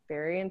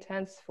very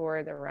intense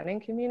for the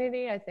running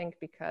community, I think,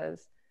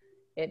 because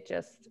it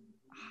just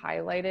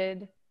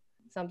highlighted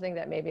something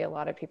that maybe a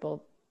lot of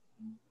people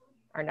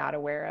are not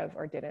aware of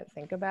or didn't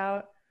think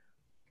about.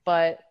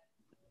 But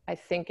I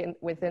think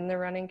within the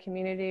running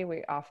community,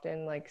 we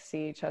often like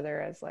see each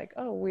other as like,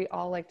 oh, we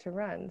all like to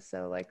run.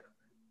 So like,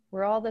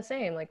 we're all the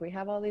same. Like, we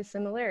have all these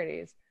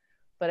similarities.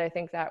 But I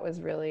think that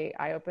was really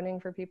eye-opening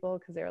for people,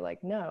 because they were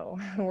like, no,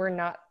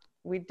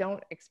 we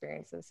don't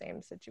experience the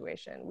same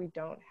situation. We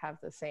don't have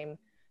the same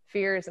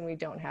fears, and we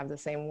don't have the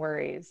same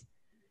worries.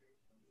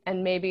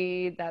 And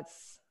maybe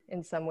that's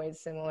in some ways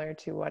similar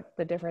to what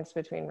the difference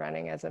between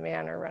running as a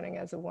man or running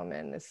as a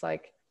woman is.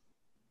 Like,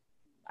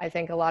 I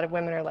think a lot of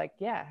women are like,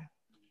 yeah,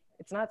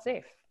 it's not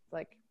safe.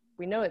 Like,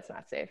 we know it's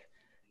not safe,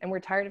 and we're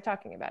tired of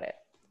talking about it.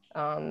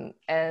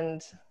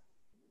 And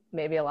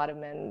maybe a lot of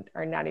men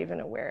are not even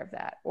aware of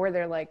that, or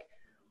they're like,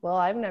 well,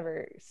 I've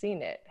never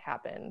seen it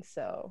happen,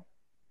 so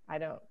I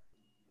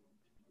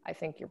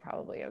think you're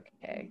probably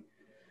okay.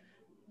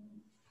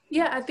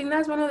 Yeah, I think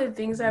that's one of the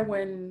things that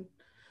when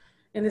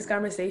in these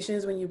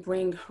conversations, when you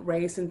bring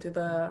race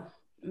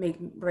make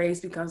race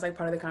becomes like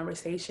part of the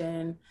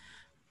conversation,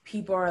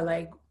 people are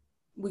like,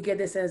 we get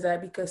the sense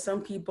that because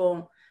some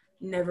people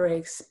never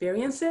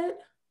experience it,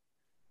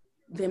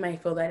 they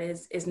might feel that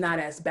it's not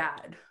as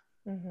bad.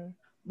 Mm-hmm.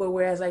 But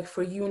whereas like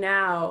for you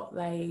now,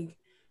 like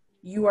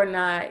you are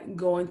not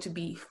going to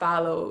be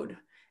followed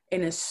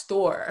in a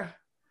store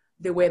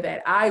the way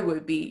that I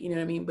would be, you know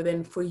what I mean? But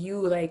then for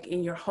you, like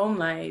in your home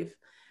life,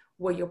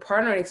 what your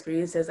partner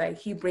experiences, like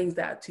he brings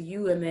that to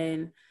you. And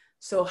then,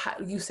 so how,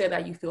 you said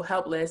that you feel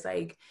helpless,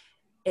 like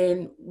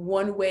in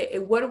what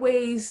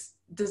ways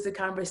does the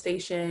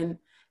conversation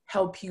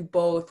help you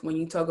both when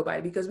you talk about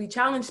it? Because we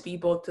challenge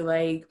people to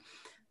like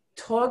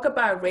talk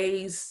about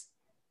race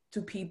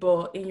to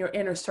people in your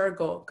inner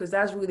circle, because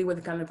that's really where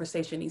the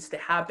conversation needs to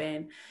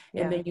happen.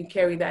 Yeah. And then you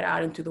carry that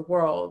out into the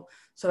world.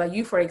 So like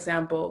you, for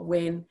example,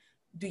 when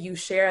do you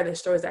share the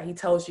stories that he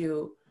tells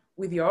you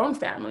with your own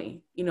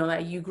family? You know,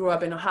 like you grew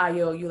up in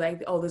Ohio, you like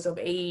the oldest of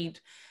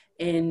 8,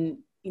 and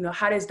you know,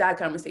 how does that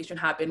conversation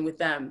happen with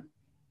them?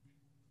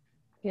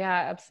 Yeah,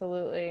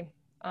 absolutely.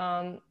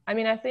 I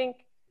mean, I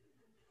think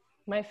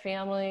my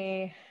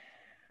family,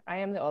 I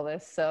am the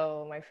oldest,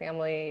 so my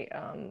family,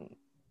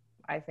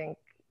 I think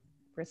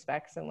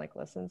respects and like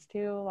listens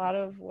to a lot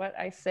of what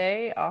I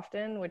say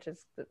often, which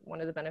is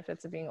one of the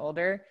benefits of being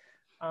older.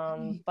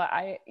 But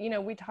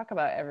we talk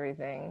about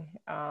everything,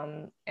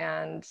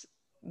 and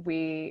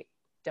we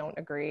don't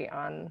agree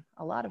on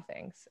a lot of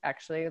things.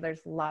 Actually,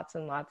 there's lots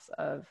and lots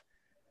of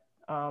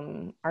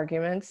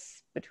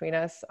arguments between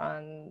us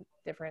on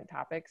different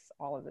topics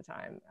all of the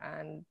time.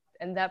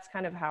 And that's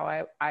kind of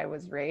how I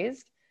was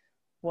raised,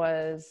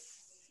 was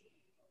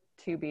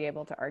to be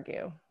able to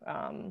argue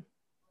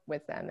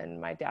with them. And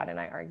my dad and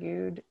I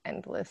argued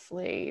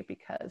endlessly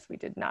because we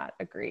did not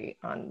agree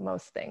on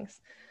most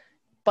things.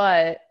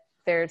 But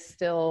there's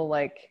still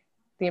like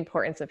the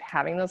importance of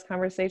having those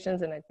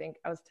conversations. And I think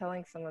I was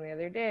telling someone the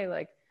other day,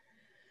 like,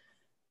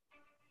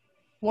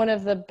 one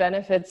of the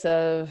benefits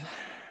of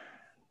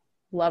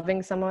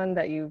loving someone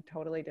that you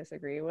totally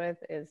disagree with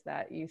is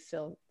that you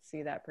still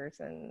see that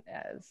person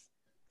as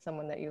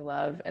someone that you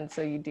love. And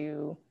so you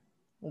do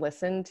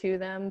listen to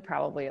them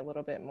probably a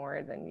little bit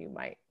more than you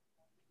might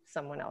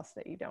someone else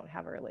that you don't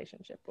have a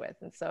relationship with.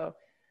 And so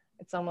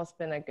it's almost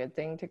been a good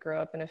thing to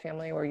grow up in a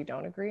family where you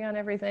don't agree on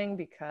everything,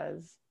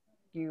 because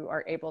you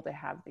are able to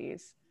have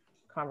these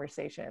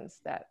conversations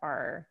that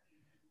are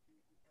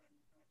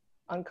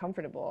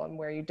uncomfortable and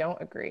where you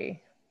don't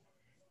agree.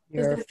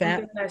 Is there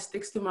something that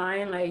sticks to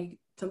mind, like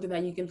something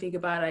that you can think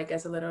about, like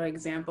as a little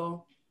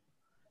example?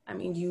 I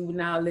mean, you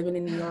now living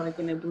in New York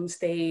in a blue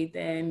state,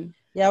 and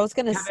yeah, I was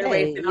gonna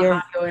say in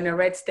Ohio in a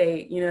red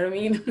state. You know what I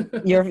mean?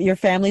 your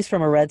family's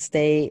from a red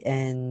state,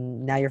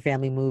 and now your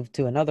family moved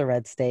to another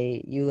red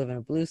state. You live in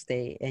a blue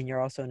state, and you're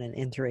also in an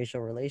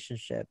interracial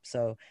relationship.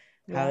 So,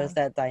 how is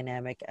that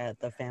dynamic at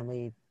the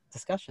family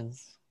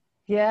discussions?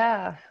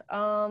 Yeah,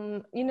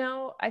 you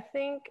know, I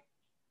think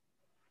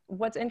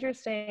what's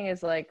interesting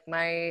is like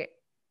my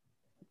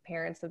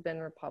parents have been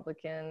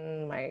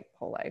Republican my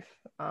whole life.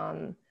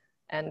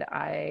 And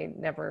I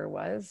never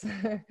was,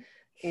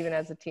 even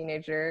as a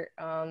teenager.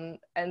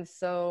 And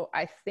so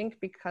I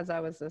think because I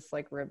was this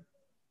like,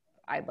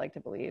 I'd like to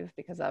believe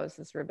because I was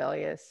this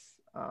rebellious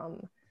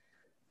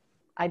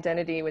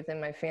identity within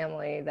my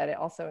family, that it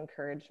also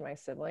encouraged my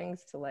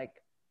siblings to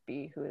like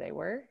be who they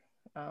were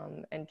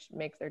and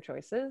make their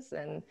choices.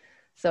 And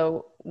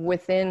so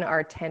within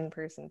our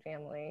 10-person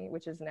family,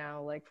 which is now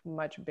like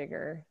much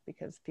bigger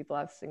because people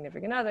have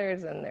significant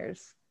others and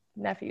there's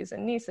nephews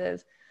and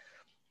nieces,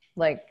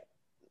 like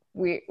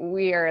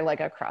we are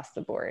like across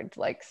the board,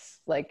 like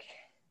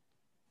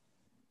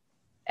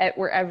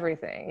we're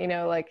everything, you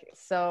know, like,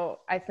 so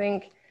I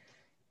think,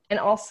 and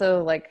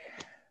also like,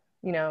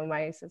 you know,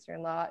 my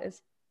sister-in-law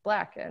is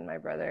Black, and my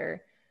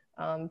brother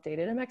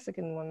dated a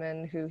Mexican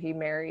woman who he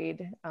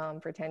married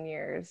for 10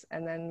 years.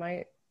 And then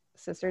my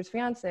sister's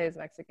fiance is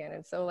Mexican.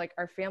 And so like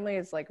our family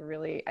is like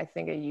really, I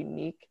think, a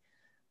unique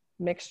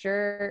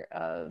mixture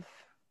of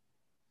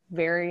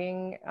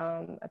varying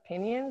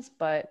opinions,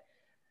 but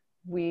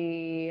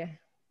we,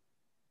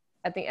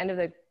 at the end of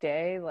the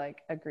day,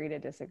 like agree to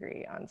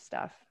disagree on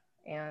stuff.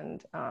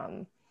 And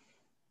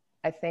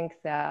I think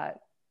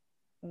that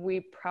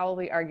we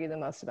probably argue the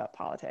most about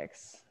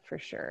politics for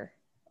sure.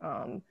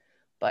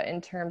 But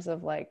in terms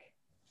of like,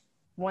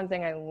 one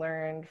thing I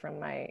learned from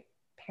my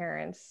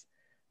parents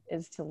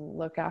is to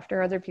look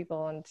after other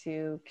people and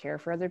to care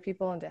for other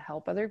people and to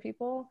help other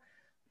people.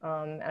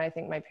 And I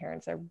think my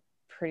parents are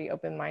pretty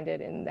open-minded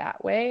in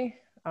that way.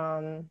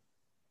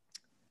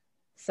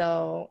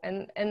 So,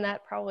 and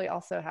that probably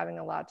also having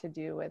a lot to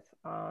do with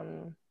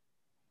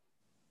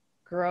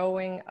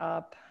growing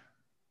up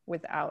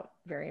without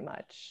very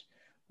much,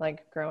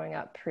 like growing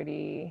up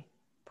pretty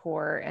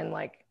poor, and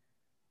like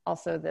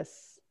also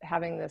this,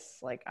 having this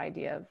like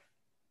idea of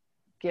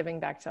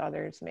giving back to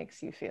others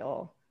makes you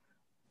feel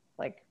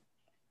like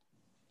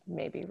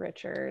maybe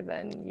richer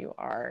than you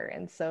are.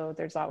 And so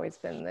there's always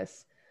been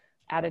this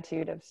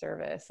attitude of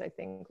service, I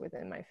think,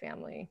 within my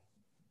family.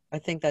 I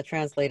think that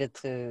translated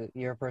to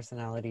your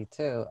personality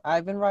too.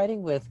 I've been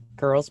riding with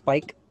Girls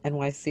Bike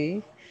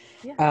NYC.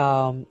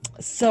 Yeah.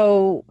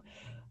 So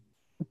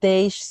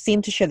they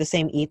seem to share the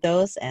same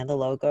ethos and the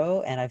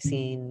logo. And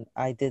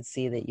I did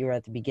see that you were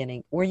at the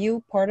beginning. Were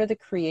you part of the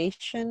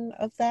creation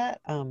of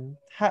that? And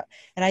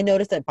I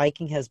noticed that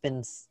biking has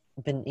been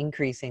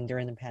increasing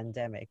during the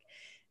pandemic.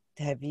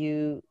 Did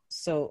you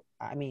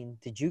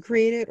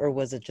create it, or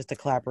was it just a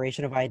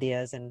collaboration of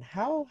ideas? And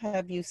how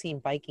have you seen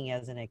biking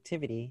as an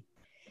activity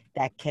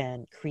that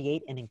can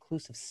create an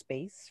inclusive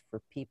space for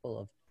people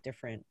of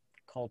different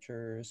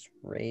cultures,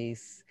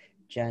 race,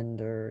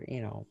 gender,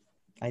 you know,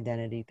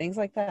 identity, things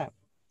like that?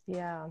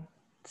 Yeah.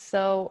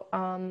 So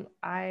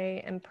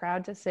I am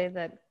proud to say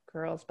that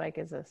Girls Bike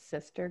is a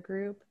sister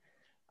group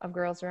of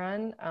Girls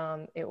Run.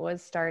 It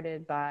was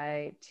started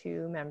by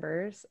 2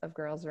 members of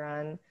Girls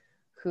Run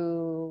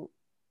who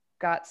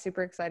got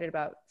super excited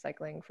about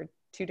cycling for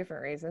 2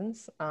 different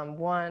reasons.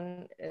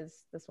 One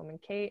is this woman,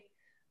 Kate,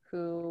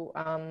 who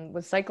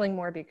was cycling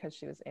more because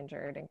she was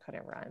injured and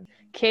couldn't run.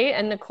 Kate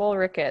and Nicole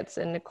Ricketts.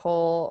 And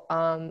Nicole,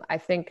 I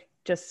think,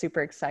 just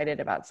super excited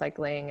about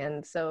cycling.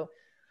 And so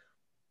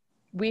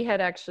we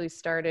had actually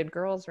started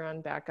Girls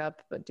Run back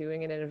up, but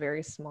doing it in a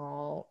very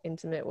small,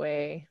 intimate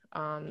way.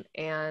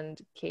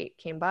 And Kate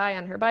came by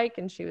on her bike,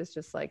 and she was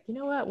just like, you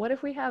know what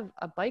if we have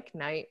a bike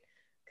night?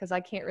 Because I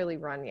can't really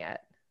run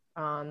yet.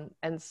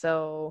 And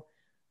so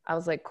I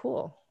was like,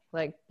 cool,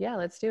 like, yeah,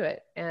 let's do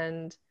it.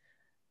 And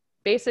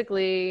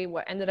basically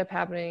what ended up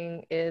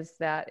happening is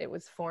that it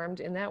was formed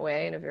in that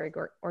way, in a very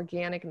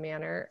organic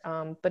manner.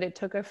 But it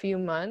took a few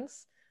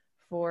months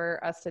for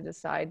us to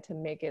decide to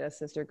make it a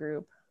sister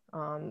group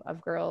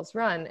of girls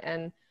run.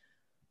 And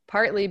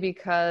partly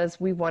because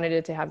we wanted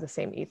it to have the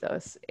same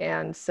ethos.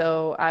 And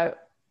so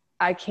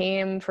I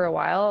came for a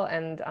while,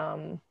 and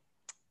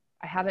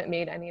I haven't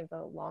made any of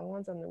the long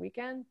ones on the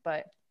weekend,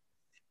 but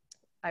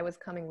I was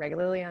coming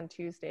regularly on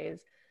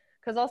Tuesdays,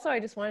 because also I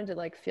just wanted to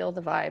like feel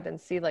the vibe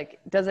and see, like,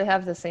 does it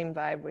have the same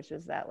vibe, which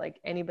is that like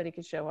anybody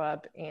could show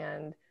up,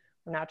 and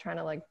we're not trying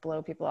to like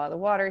blow people out of the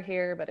water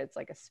here, but it's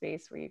like a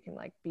space where you can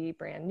like be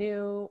brand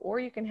new, or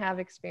you can have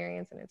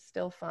experience and it's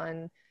still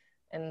fun.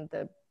 And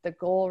the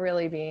goal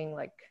really being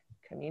like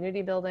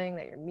community building,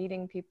 that you're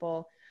meeting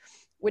people,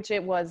 which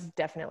it was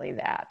definitely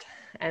that.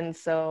 And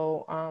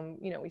so,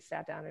 you know, we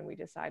sat down and we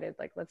decided,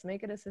 like, let's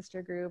make it a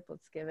sister group.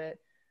 Let's give it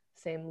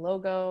same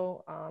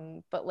logo,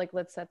 but like,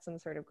 let's set some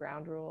sort of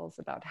ground rules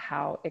about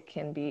how it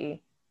can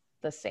be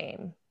the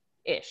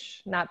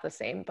same-ish, not the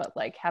same, but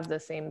like have the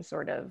same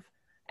sort of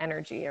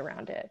energy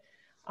around it.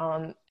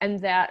 And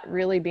that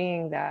really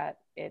being that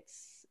it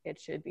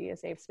should be a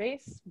safe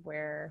space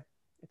where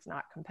it's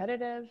not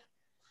competitive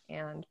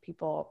and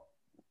people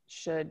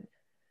should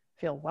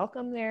feel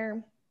welcome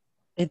there.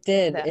 It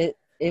did.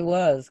 It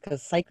was,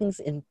 because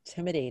cycling's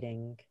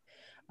intimidating.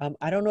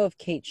 I don't know if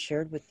Kate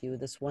shared with you,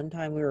 this one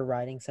time we were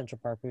riding Central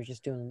Park, we were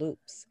just doing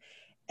loops.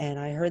 And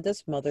I heard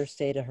this mother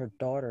say to her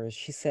daughters,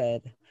 she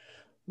said,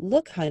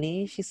 "Look,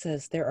 honey," she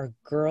says, "there are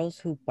girls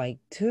who bike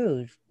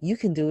too. You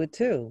can do it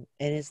too."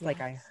 And it's like,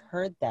 I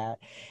heard that.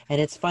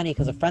 And it's funny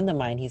because a friend of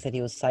mine, he said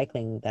he was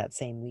cycling that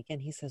same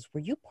weekend. He says,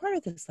 "Were you part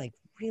of this like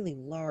really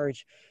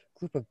large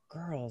group of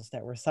girls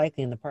that were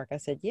cycling in the park?" I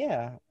said,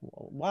 "Yeah,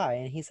 why?"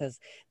 And he says,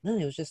 "No,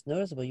 it was just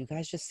noticeable. You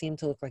guys just seemed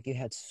to look like you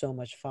had so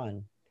much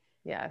fun."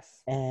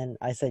 Yes. And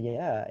I said,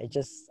 "Yeah,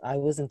 I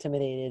was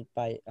intimidated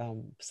by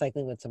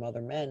cycling with some other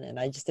men, and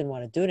I just didn't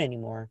want to do it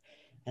anymore."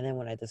 And then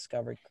when I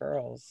discovered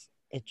girls,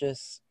 it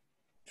just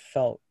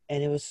felt,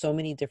 and it was so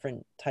many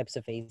different types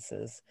of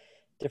faces,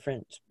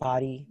 different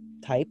body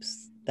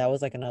types. That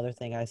was like another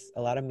thing.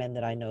 A lot of men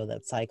that I know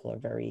that cycle are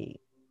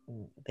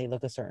they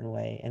look a certain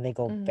way and they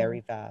go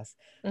very fast.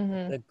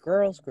 The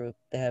girls group,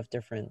 they have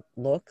different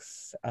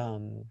looks,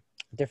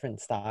 different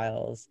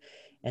styles,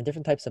 and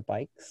different types of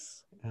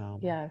bikes.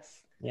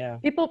 Yes. Yeah.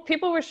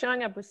 People were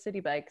showing up with city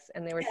bikes,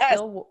 and they were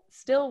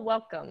still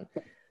welcome.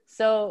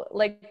 So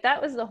like,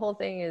 that was the whole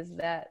thing, is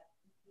that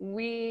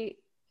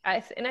I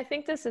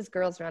think this is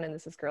Girls Run and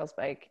this is Girls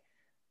Bike,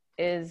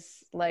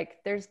 is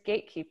like, there's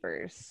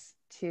gatekeepers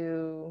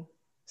to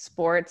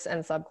sports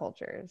and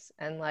subcultures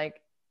and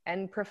like,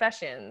 and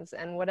professions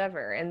and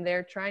whatever. And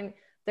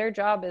their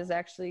job is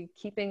actually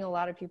keeping a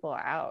lot of people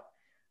out.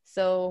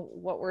 So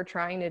what we're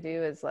trying to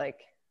do is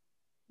like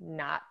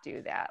not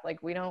do that.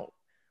 Like,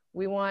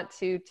 we want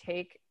to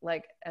take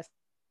like a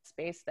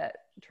space that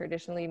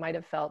traditionally might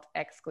have felt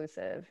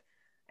exclusive,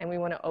 and we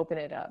want to open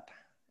it up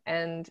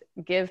and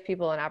give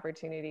people an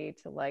opportunity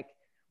to, like,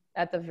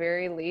 at the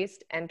very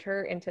least,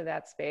 enter into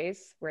that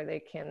space where they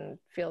can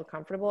feel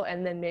comfortable,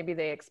 and then maybe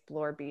they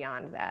explore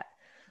beyond that.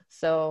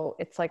 So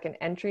it's like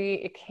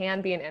it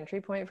can be an entry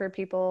point for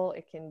people.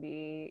 It can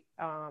be,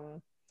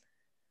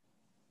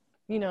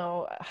 you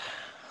know,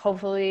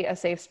 hopefully a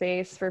safe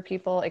space for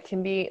people. It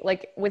can be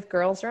like with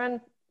Girls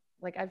Run,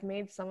 like, I've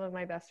made some of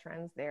my best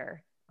friends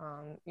there,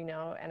 you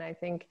know, and I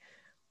think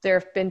there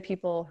have been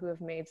people who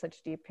have made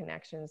such deep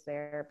connections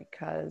there,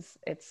 because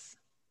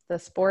the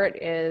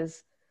sport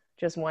is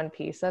just one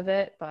piece of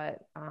it,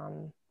 but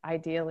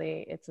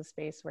ideally it's a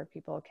space where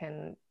people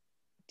can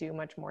do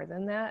much more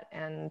than that.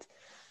 And,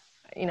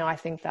 you know, I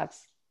think that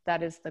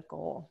is the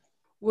goal.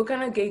 What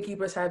kind of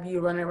gatekeepers have you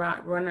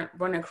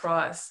run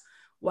across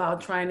while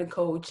trying to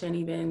coach, and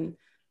even,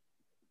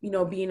 you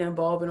know, being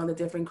involved in all the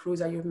different crews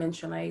that you've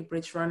mentioned, like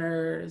Bridge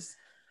Runners,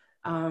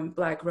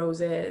 Black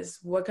Roses?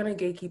 What kind of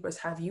gatekeepers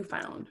have you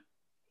found?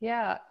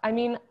 Yeah, I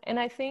mean, and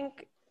I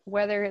think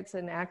whether it's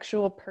an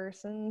actual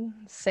person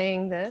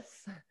saying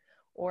this,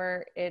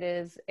 or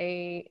it's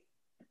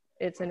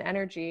an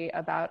energy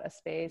about a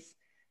space,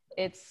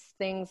 it's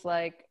things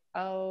like,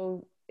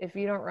 oh, if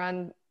you don't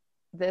run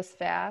this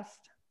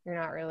fast, you're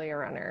not really a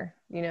runner,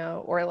 you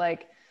know, or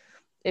like,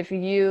 if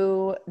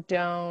you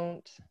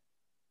don't,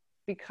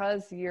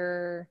 because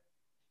you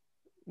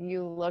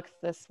look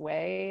this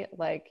way,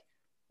 like,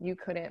 you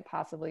couldn't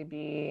possibly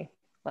be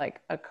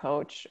like a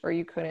coach, or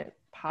you couldn't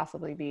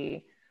possibly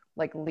be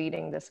like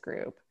leading this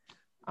group.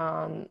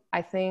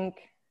 I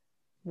think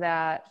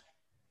that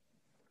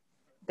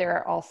there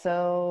are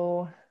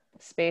also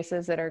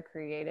spaces that are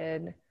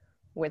created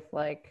with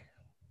like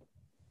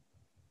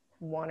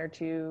one or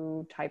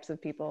two types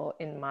of people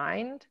in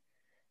mind.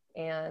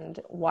 And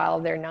while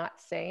they're not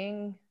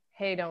saying,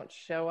 hey, don't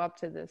show up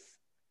to this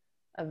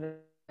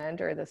event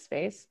or the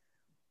space,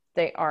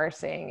 they are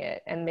saying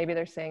it. And maybe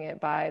they're saying it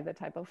by the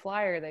type of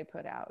flyer they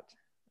put out,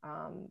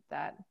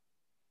 that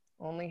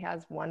only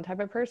has one type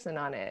of person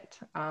on it,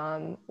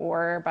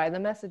 or by the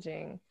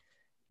messaging.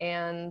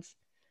 And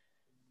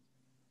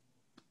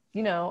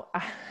you know,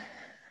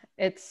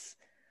 it's,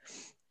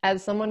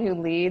 as someone who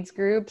leads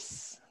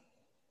groups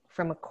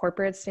from a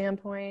corporate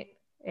standpoint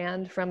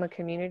and from a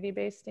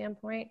community-based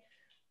standpoint,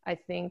 I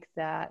think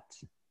that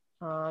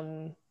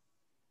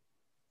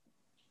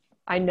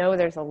I know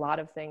there's a lot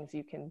of things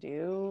you can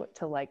do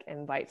to like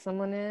invite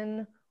someone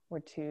in or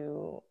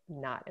to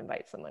not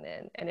invite someone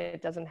in, and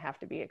it doesn't have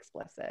to be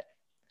explicit.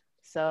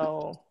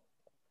 So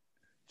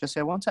Jesse,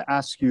 I want to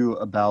ask you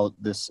about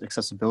this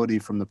accessibility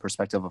from the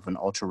perspective of an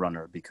ultra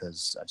runner,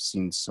 because I've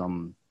seen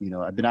some,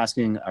 I've been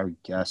asking our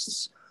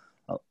guests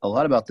a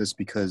lot about this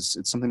because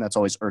it's something that's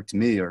always irked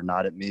me or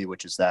not at me,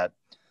 which is that,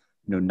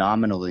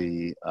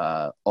 nominally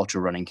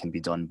ultra running can be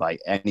done by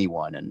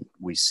anyone. And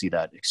we see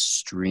that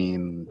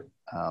extreme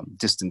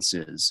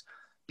distances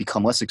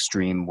become less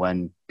extreme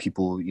when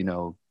people,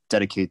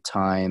 dedicate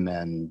time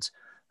and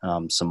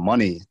some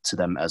money to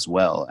them as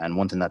well. And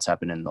one thing that's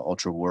happened in the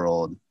ultra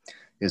world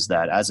is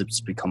that as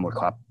it's become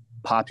more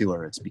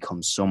popular, it's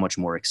become so much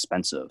more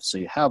expensive. So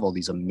you have all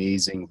these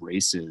amazing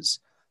races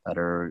that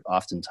are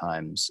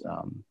oftentimes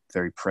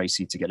very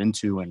pricey to get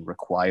into and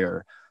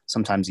require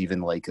sometimes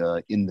even like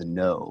in the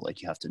know,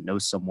 like you have to know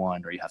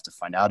someone or you have to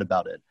find out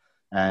about it.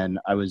 And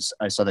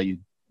I saw that you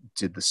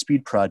did the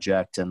Speed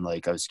Project, and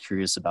like I was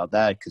curious about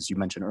that because you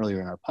mentioned earlier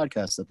in our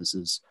podcast that this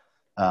is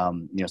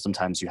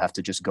sometimes you have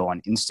to just go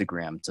on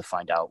Instagram to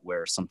find out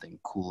where something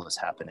cool is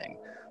happening.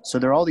 So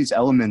there are all these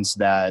elements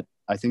that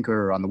I think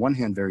are on the one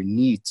hand very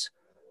neat,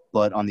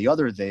 but on the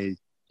other, they,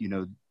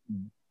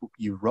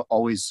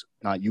 always,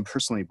 not you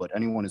personally, but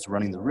anyone is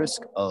running the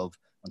risk of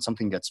when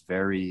something gets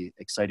very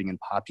exciting and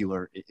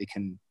popular, it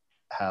can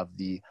have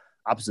the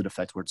opposite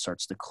effect where it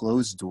starts to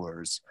close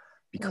doors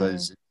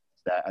because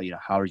that,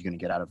 how are you going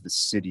to get out of the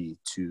city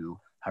to,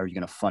 how are you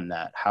going to fund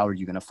that? How are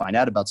you going to find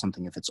out about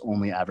something if it's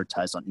only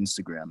advertised on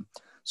Instagram?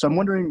 So I'm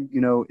wondering,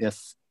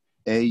 if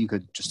you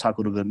could just talk a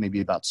little bit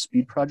maybe about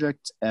Speed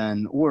Project,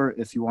 or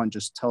if you want,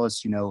 just tell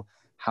us,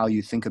 how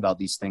you think about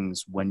these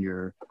things when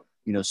you're,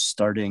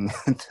 starting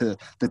the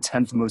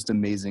 10th most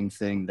amazing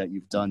thing that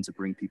you've done to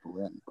bring people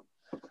in.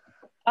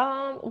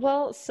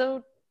 Well,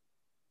 so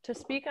to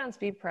speak on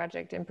Speed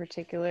Project in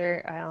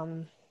particular,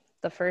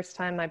 the first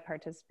time I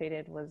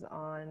participated was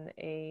on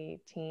a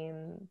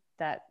team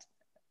that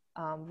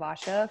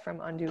Vasha from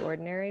Undo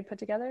Ordinary put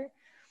together.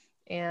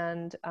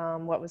 And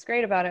what was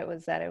great about it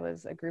was that it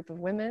was a group of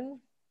women,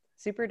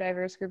 super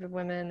diverse group of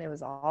women. It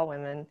was all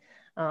women.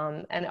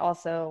 And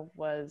also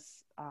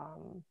was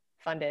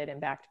funded and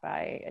backed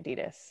by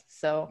Adidas.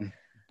 So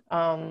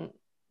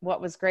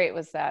what was great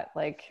was that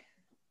like,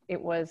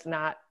 it was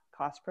not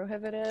cost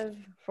prohibitive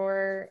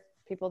for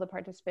people to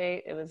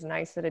participate. It was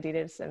nice that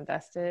Adidas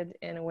invested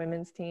in a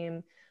women's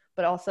team,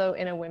 but also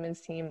in a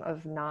women's team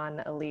of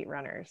non-elite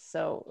runners.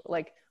 So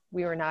like,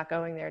 we were not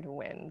going there to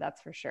win,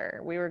 that's for sure.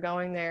 We were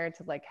going there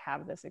to like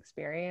have this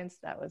experience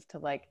that was to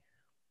like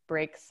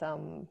break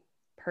some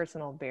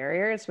personal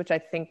barriers, which I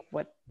think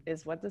what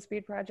the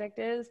Speed Project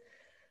is.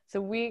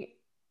 So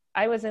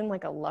I was in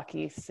like a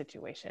lucky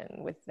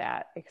situation with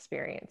that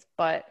experience,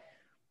 but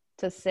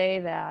to say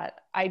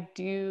that I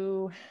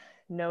do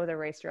know the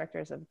race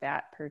directors of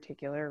that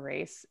particular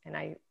race,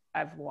 and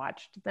I've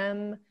watched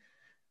them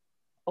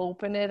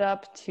open it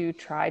up to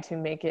try to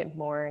make it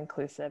more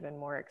inclusive and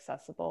more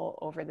accessible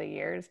over the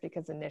years,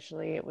 because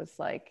initially it was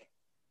like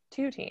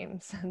 2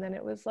 teams, and then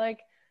it was like,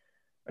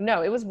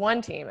 no, it was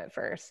 1 team at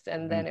first,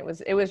 and then it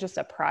was just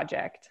a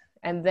project,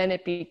 and then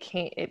it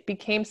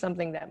became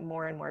something that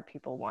more and more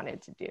people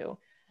wanted to do.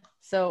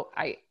 So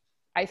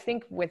I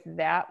think with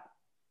that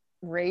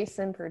race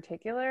in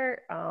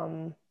particular,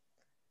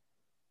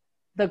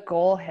 the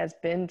goal has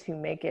been to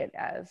make it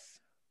as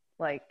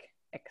like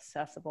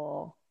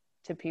accessible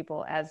to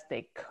people as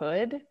they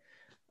could,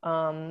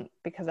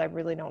 because I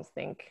really don't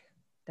think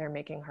they're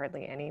making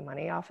hardly any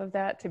money off of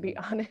that, to be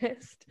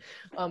honest.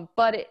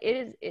 But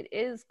it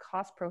is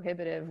cost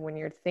prohibitive when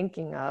you're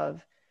thinking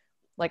of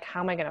like,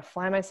 how am I going to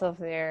fly myself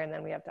there? And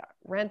then we have to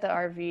rent the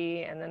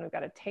RV, and then we've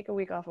got to take a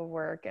week off of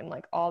work, and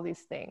like all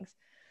these things.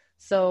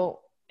 So,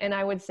 and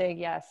I would say,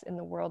 yes, in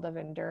the world of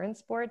endurance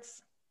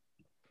sports,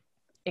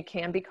 it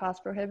can be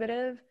cost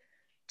prohibitive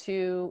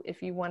to,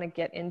 if you want to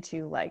get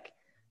into like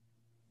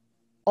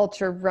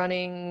ultra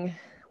running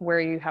where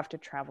you have to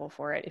travel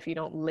for it, if you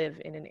don't live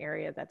in an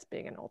area that's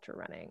big in ultra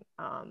running.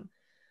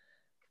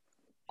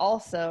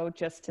 Also,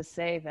 just to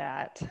say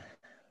that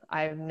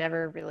I've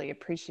never really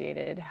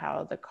appreciated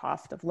how the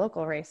cost of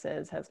local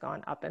races has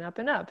gone up and up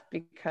and up,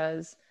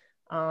 because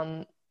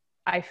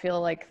I feel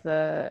like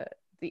the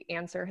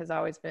answer has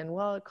always been,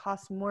 well, it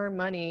costs more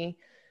money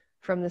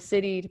from the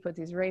city to put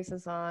these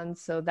races on,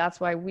 so that's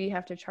why we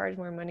have to charge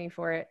more money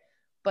for it.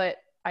 But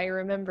I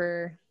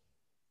remember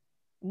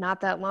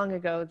not that long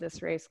ago,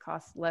 this race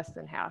cost less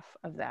than half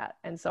of that.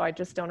 And so I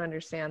just don't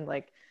understand,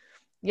 like,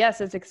 yes,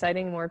 it's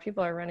exciting, more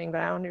people are running, but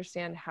I don't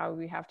understand how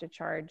we have to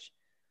charge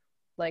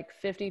like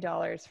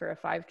 $50 for a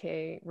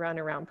 5K run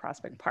around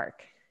Prospect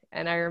Park.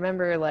 And I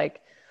remember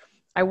like,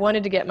 I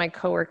wanted to get my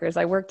coworkers,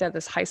 I worked at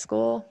this high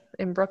school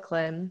in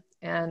Brooklyn,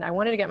 and I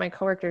wanted to get my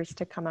coworkers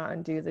to come out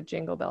and do the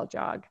Jingle Bell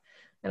Jog.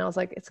 And I was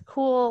like, it's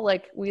cool.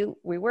 Like we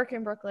work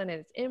in Brooklyn and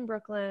it's in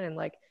Brooklyn and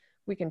like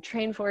we can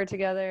train for it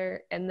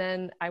together. And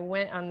then I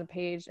went on the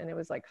page and it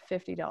was like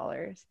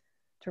 $50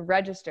 to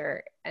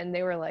register. And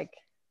they were like,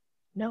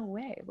 no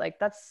way. Like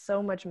that's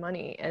so much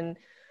money. And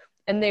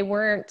they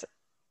weren't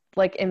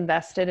like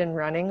invested in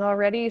running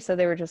already. So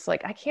they were just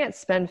like, I can't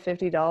spend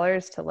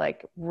 $50 to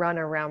like run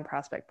around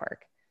Prospect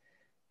Park.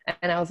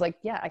 And I was like,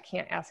 yeah, I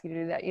can't ask you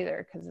to do that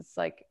either. Cause it's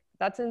like,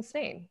 that's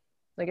insane.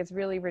 Like it's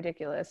really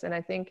ridiculous. And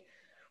I think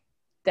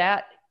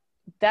that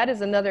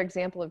is another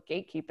example of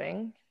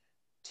gatekeeping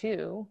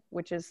too,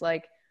 which is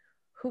like,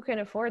 who can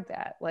afford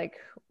that? Like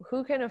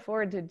who can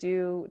afford to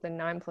do the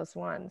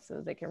 9+1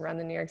 so they can run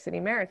the New York City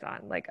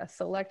Marathon? Like a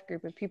select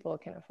group of people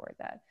can afford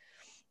that.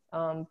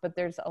 But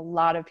there's a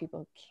lot of people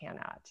who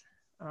cannot.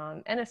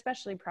 And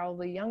especially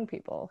probably young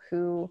people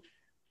who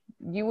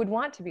you would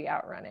want to be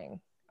out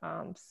running.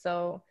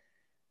 So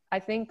I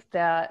think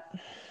that.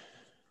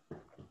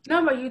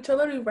 No, but you're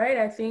totally right.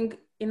 I think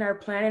in our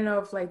planning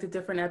of like the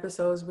different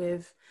episodes,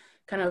 we've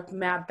kind of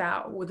mapped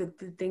out with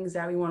the things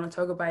that we want to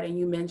talk about. And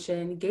you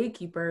mentioned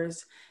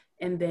gatekeepers,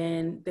 and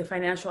then the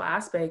financial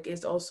aspect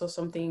is also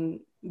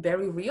something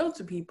very real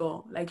to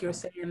people. Like you're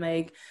saying,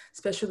 like,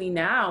 especially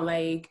now,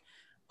 like,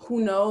 who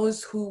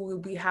knows who will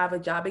be have a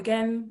job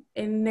again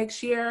in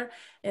next year,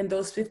 and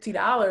those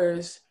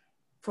 $50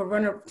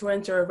 to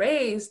enter a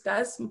race,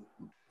 that's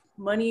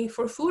money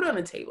for food on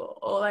the table,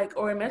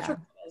 or in Metro,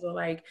 or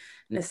like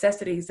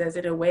necessities, as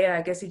in a way.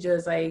 I guess it's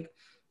just like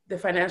the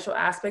financial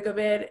aspect of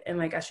it, and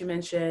like as you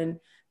mentioned,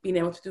 being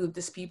able to do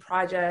the speed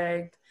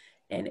project,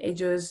 and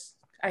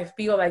I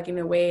feel like in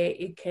a way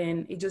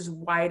it just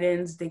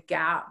widens the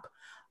gap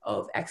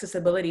of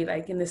accessibility,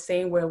 like in the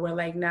same way where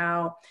like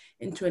now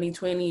in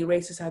 2020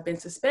 races have been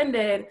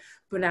suspended,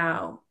 but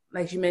now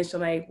like you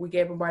mentioned, like we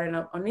get bombarded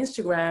on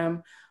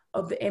Instagram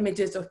of the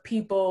images of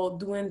people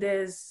doing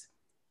this,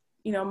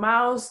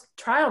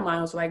 trial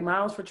miles, like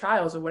miles for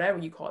trials or whatever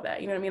you call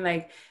that, you know what I mean?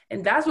 Like,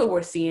 and that's what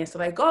we're seeing. So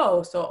like,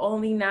 so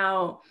only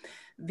now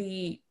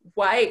the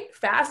white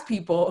fast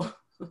people.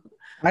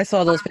 I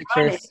saw those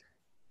pictures.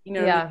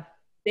 Running, yeah,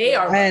 they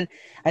are. And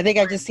I think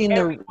I just seen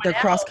the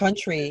cross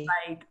country.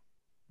 Like,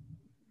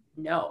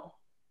 no.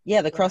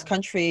 Yeah, the cross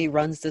country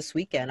runs this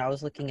weekend. I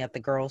was looking at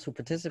the girls who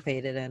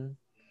participated, and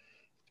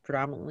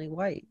predominantly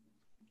white.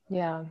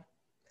 Yeah.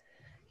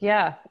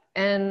 Yeah.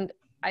 And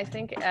I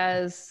think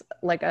as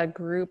like a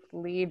group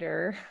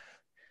leader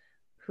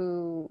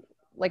who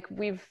like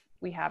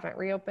we haven't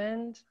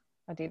reopened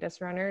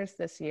Adidas runners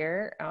this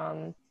year.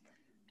 And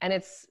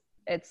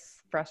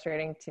it's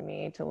frustrating to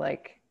me to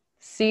like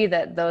see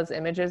that those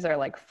images are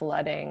like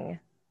flooding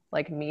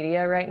like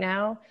media right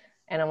now.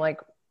 And I'm like,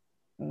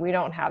 we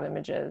don't have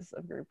images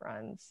of group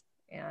runs.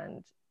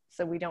 And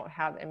so we don't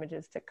have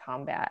images to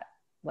combat.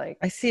 Like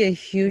I see a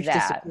huge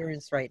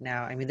disappearance right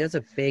now. I mean, there's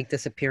a big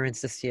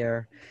disappearance this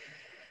year.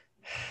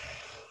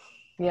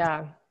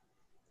 Yeah.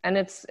 And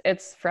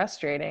it's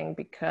frustrating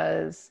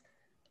because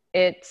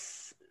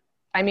it's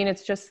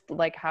just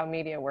like how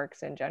media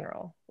works in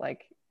general.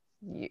 Like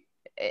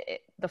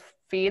the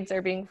feeds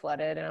are being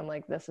flooded, and I'm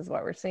like, this is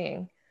what we're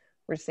seeing.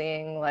 We're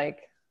seeing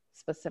like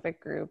specific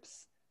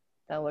groups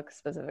that look a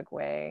specific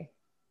way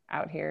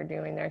out here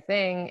doing their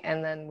thing.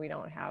 And then we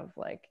don't have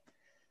like,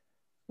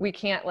 we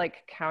can't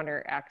like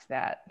counteract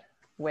that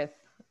with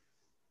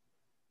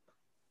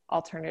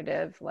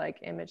alternative like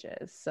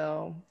images.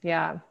 So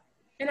yeah.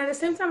 And at the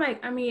same time,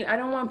 like, I mean, I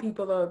don't want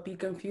people to be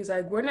confused.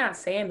 Like, we're not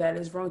saying that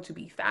it's wrong to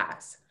be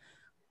fast.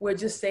 We're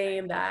just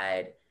saying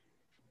that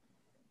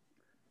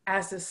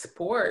as a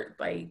sport,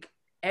 like,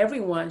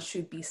 everyone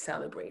should be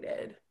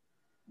celebrated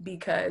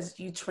because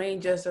you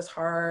train just as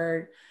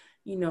hard.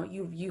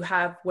 You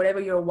have whatever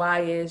your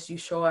why is, you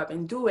show up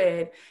and do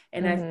it.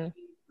 And I think,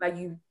 like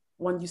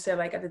when you said,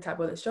 like at the top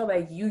of the show,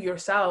 like you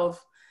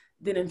yourself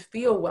didn't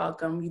feel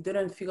welcome. You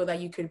didn't feel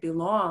that you could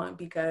belong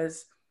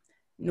because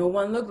no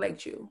one looked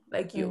like you.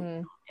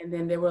 And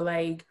then there were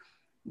like,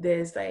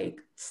 there's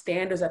like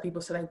standards that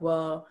people say like,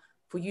 well,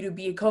 for you to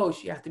be a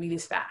coach, you have to be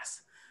this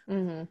fast.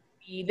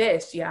 Be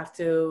this, you have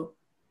to,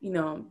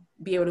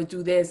 be able to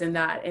do this and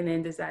that. And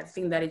then there's that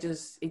thing that it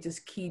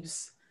just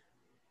keeps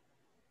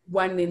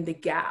widening the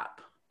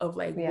gap of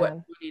like what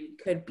it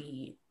could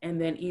be.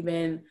 And then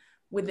even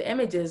with the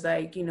images,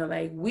 like,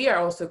 like we are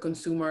also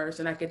consumers,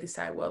 and I can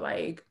decide, well,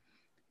 like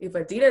if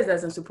Adidas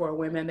doesn't support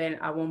women, then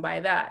I won't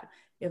buy that.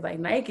 If like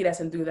Nike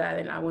doesn't do that,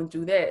 then I won't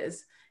do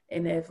this.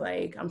 And if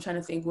like, I'm trying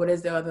to think, what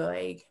is the other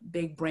like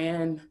big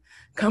brand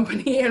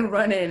company in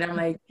running? I'm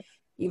like,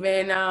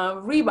 even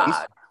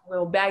Reebok,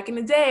 well, back in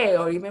the day,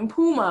 or even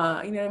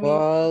Puma, you know what I mean?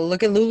 Well,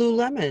 look at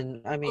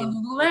Lululemon. I mean,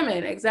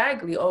 Lululemon,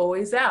 exactly,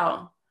 always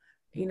out,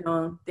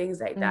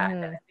 things like that.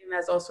 And I think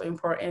that's also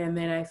important. And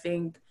then I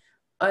think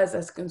us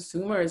as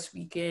consumers,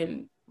 we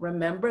can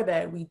remember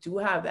that we do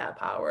have that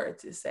power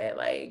to say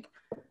like,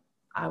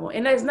 I won't.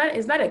 And it's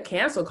not a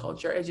cancel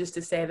culture. It's just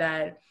to say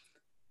that,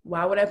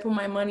 why would I put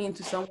my money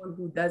into someone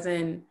who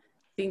doesn't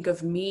think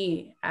of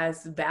me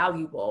as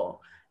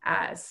valuable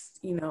as,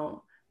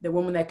 the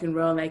woman that can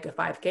run like a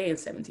 5K in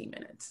 17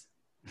 minutes?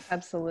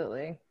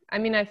 Absolutely. I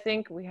mean, I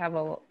think we have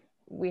a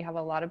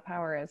lot of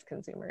power as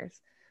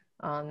consumers,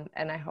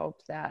 and I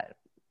hope that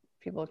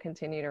people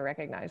continue to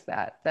recognize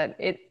that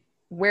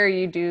where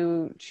you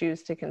do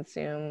choose to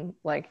consume,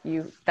 like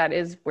that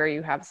is where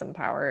you have some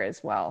power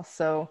as well.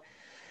 So,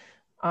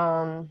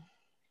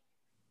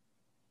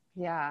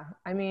 yeah,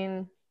 I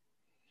mean,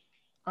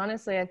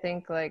 honestly, I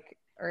think like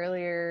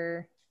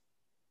earlier,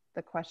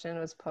 the question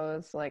was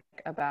posed like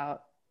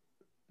about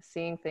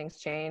seeing things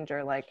change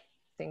or like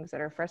things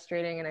that are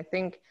frustrating. And I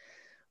think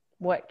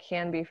what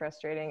can be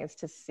frustrating is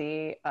to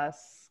see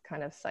us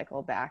kind of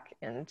cycle back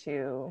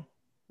into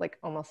like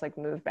almost like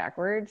move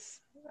backwards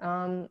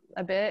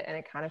a bit. And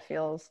it kind of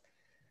feels,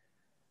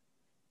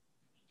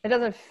 I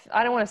don't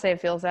want to say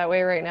it feels that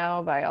way right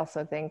now, but I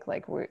also think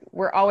like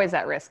we're always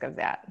at risk of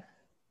that,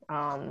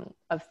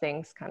 of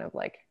things kind of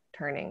like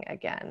turning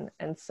again.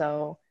 And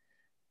so,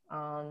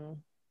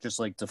 just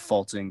like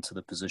defaulting to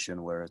the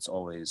position where it's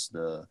always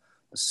the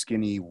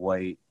skinny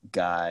white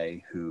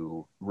guy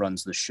who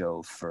runs the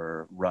show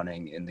for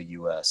running in the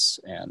US,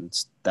 and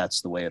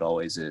that's the way it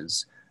always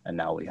is. And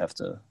now we have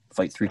to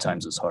fight 3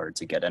 times as hard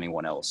to get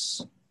anyone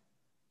else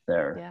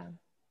there. Yeah.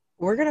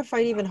 We're going to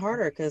fight even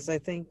harder because I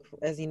think,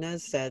 as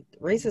Inez said,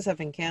 races have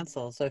been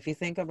canceled. So if you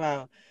think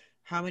about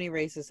how many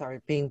races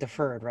are being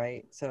deferred,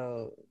 right?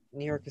 So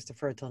New York is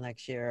deferred till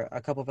next year.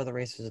 A couple of other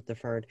races are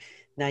deferred.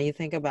 Now you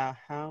think about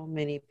how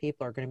many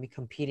people are going to be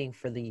competing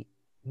for the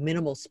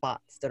minimal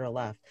spots that are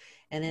left.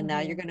 And then now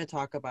you're going to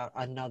talk about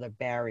another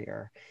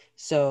barrier.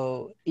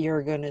 So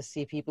you're going to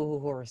see people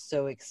who are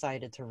so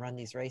excited to run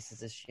these races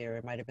this year.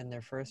 It might have been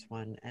their first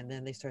one. And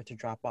then they start to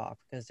drop off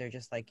because they're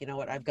just like, you know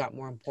what, I've got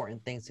more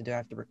important things to do. I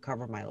have to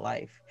recover my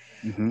life.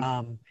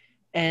 Mm-hmm.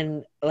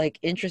 And like,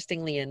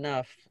 interestingly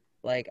enough,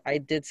 like I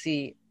did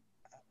see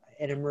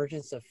an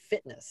emergence of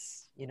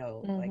fitness, you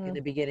know, like in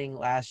the beginning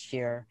last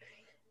year,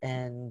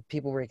 and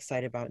people were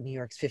excited about New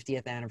York's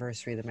 50th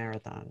anniversary of the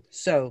marathon.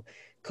 So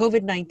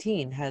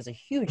COVID-19 has a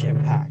huge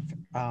impact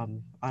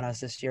on us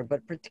this year,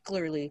 but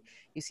particularly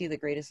you see the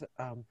greatest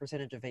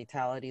percentage of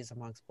fatalities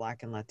amongst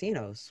Black and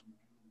Latinos.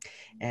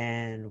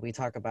 And we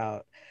talk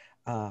about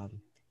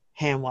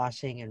hand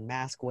washing and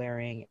mask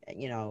wearing,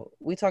 you know,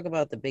 we talk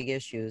about the big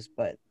issues,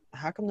 but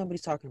how come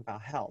nobody's talking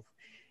about health?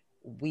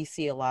 We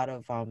see a lot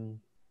of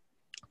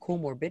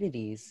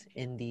comorbidities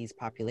in these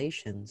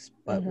populations,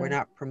 but we're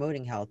not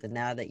promoting health. And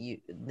now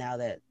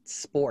that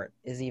sport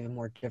is even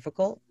more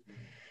difficult,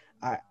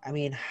 I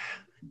mean,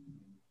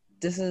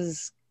 this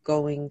is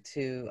going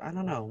to, I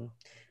don't know,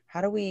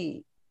 how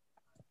the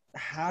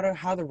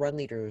run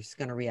leaders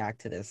going to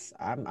react to this.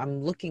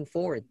 I'm looking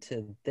forward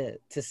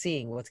to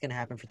seeing what's going to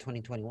happen for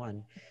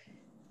 2021.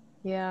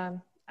 Yeah.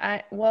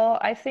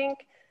 I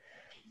think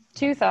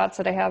 2 thoughts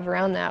that I have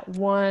around that.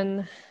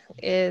 One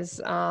is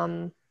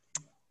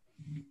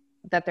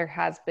that there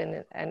has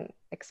been an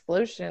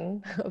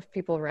explosion of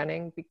people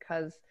running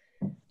because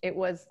it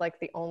was like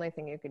the only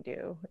thing you could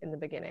do in the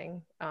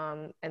beginning.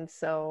 And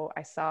so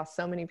I saw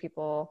so many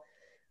people,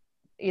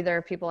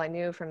 either people I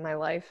knew from my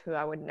life who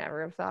I would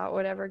never have thought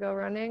would ever go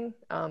running,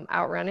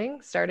 out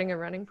running, starting a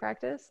running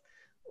practice,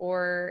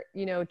 or,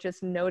 you know,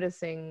 just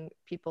noticing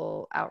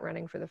people out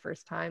running for the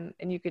first time.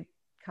 And you could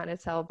kind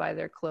of tell by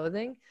their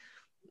clothing,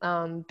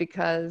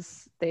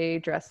 because they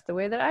dressed the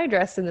way that I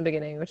dressed in the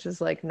beginning, which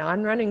is like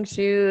non-running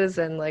shoes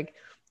and like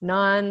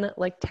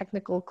like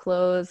technical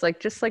clothes, like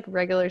just like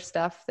regular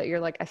stuff that you're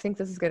like, I think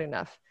this is good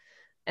enough.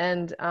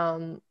 And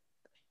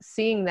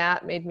seeing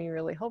that made me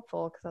really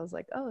hopeful, because I was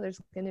like, oh,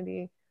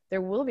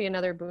 there will be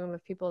another boom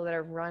of people that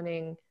are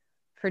running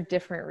for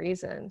different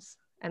reasons.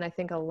 And I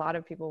think a lot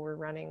of people were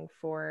running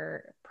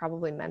for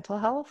probably mental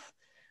health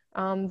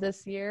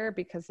this year,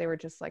 because they were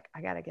just like,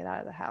 I got to get out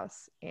of the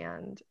house.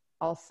 And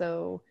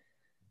also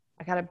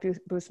I got to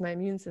boost my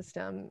immune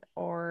system,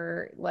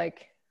 or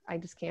like, I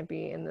just can't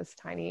be in this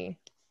tiny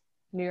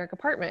New York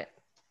apartment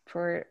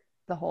for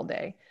the whole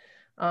day.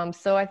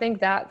 So I think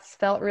that's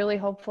felt really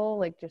hopeful,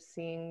 like just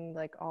seeing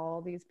like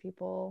all these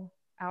people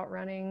out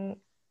running,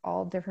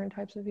 all different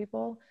types of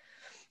people.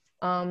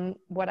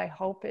 What I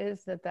hope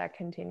is that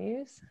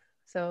continues.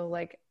 So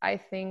like, I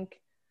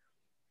think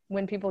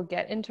when people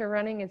get into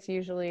running, it's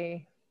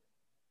usually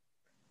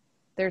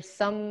there's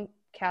some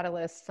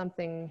catalyst,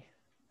 something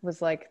was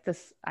like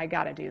this, I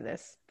got to do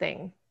this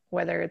thing,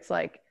 whether it's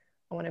like,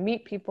 I want to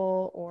meet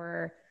people,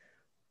 or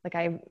like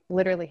I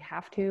literally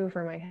have to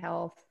for my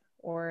health,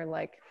 or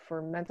like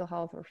for mental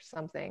health or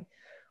something.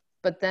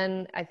 But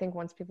then I think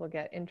once people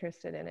get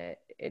interested in it,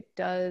 it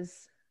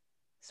does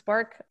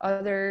spark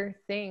other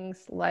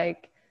things,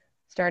 like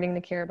starting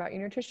to care about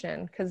your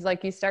nutrition. Because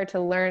like you start to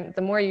learn,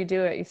 the more you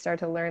do it, you start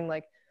to learn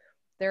like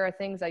there are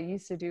things I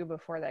used to do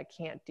before that I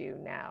can't do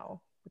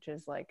now, which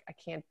is like, I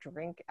can't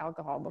drink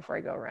alcohol before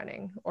I go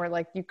running, or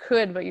like you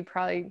could, but you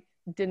probably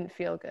didn't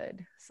feel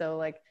good. So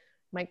like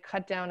might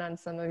cut down on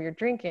some of your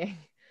drinking.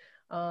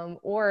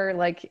 Or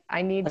like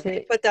I need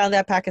to put down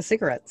that pack of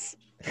cigarettes.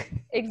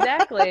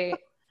 Exactly.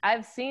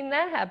 I've seen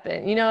that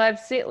happen. You know, I've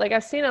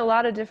seen a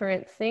lot of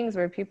different things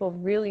where people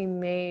really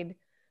made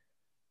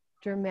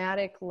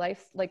dramatic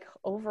life, like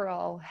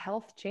overall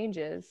health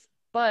changes,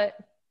 but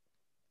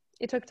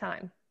it took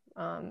time.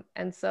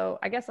 And so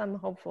I guess I'm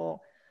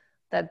hopeful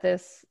that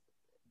this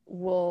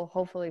will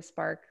hopefully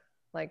spark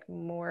like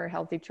more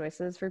healthy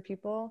choices for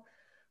people.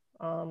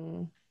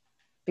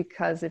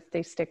 Because if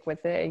they stick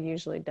with it, it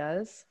usually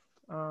does.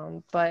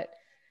 But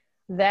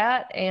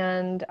that,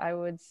 and I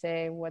would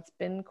say what's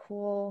been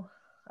cool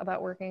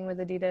about working with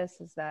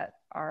Adidas is that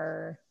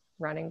our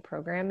running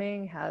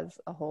programming has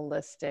a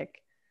holistic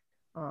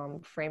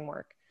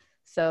framework.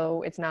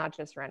 So it's not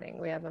just running.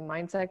 We have a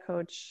mindset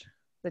coach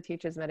that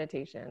teaches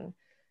meditation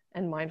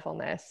and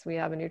mindfulness. We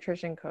have a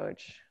nutrition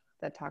coach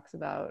that talks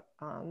about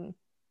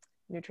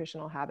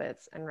nutritional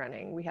habits and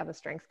running. We have a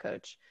strength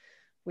coach.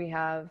 We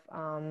have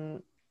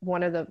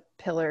one of the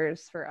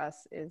pillars for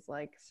us is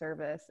like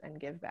service and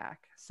give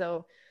back.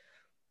 So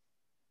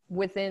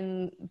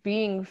within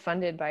being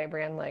funded by a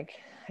brand like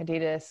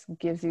Adidas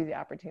gives you the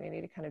opportunity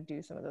to kind of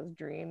do some of those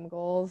dream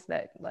goals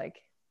that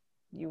like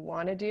you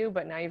want to do,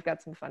 but now you've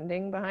got some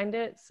funding behind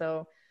it.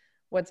 So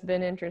what's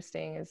been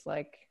interesting is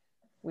like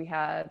we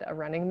had a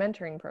running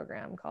mentoring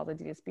program called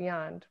Adidas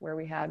Beyond, where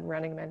we had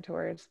running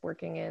mentors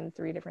working in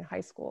 3 different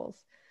high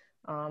schools,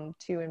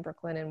 2 in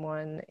Brooklyn and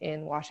 1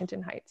 in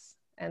Washington Heights.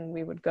 And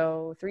we would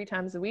go 3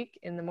 times a week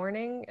in the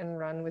morning and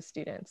run with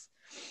students.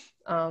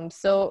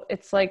 So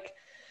it's like,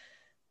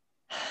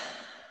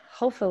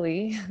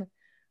 hopefully,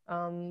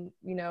 you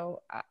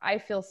know, I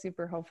feel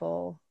super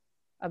hopeful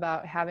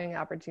about having the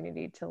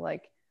opportunity to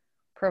like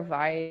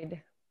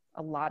provide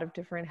a lot of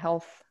different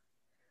health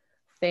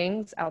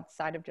things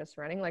outside of just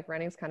running. Like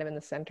running is kind of in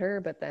the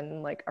center, but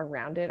then like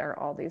around it are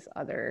all these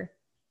other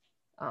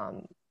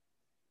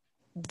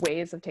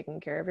ways of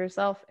taking care of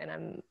yourself. And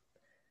I'm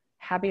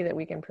happy that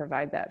we can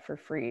provide that for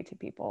free to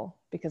people,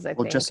 because I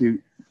think Jessie,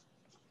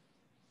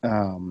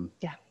 one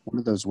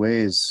of those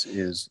ways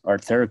is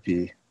art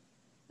therapy,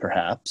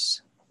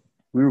 perhaps.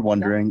 We were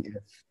wondering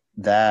if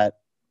that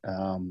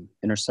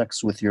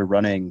intersects with your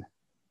running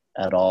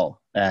at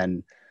all.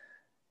 And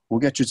we'll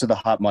get you to the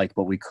hot mic,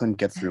 but we couldn't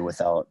get through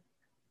without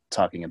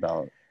talking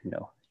about, you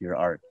know, your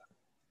art.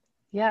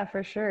 Yeah,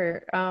 for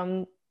sure.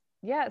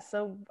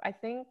 So I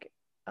think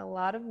a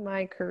lot of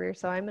my career,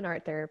 so I'm an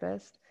art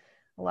therapist.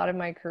 A lot of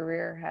my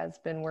career has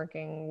been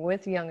working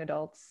with young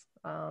adults.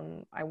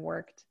 I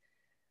worked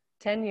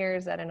 10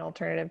 years at an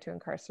alternative to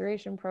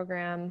incarceration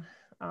program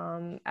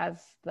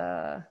as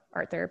the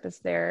art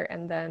therapist there,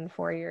 and then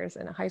 4 years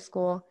in a high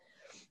school.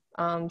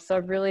 So I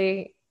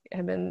really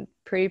have been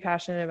pretty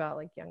passionate about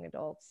like young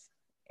adults.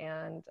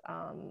 And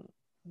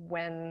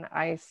when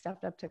I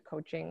stepped up to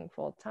coaching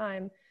full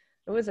time,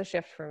 it was a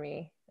shift for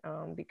me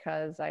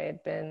because I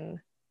had been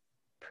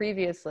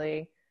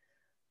previously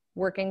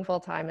working full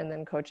time and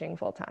then coaching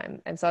full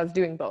time. And so I was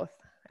doing both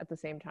at the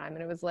same time.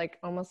 And it was like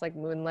almost like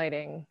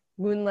moonlighting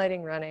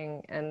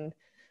running and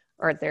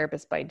art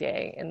therapist by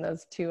day. And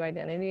those 2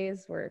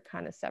 identities were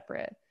kind of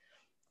separate.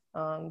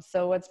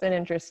 So what's been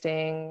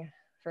interesting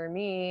for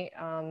me,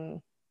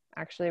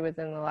 actually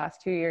within the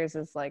last 2 years,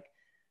 is like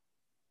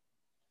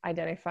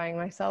identifying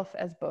myself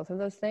as both of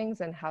those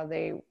things and how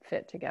they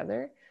fit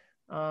together.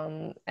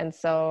 And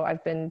so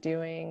I've been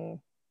doing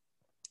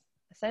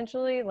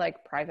essentially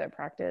like private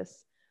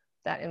practice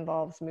that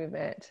involves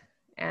movement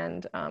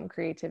and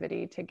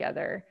creativity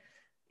together.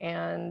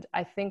 And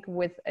I think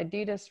with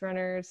Adidas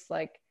runners,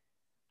 like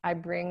I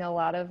bring a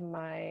lot of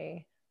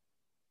my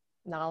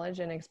knowledge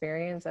and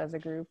experience as a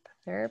group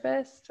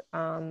therapist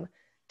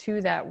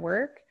to that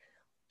work,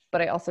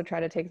 but I also try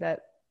to take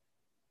that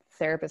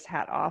therapist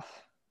hat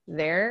off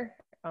there.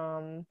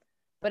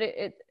 But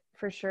it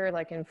for sure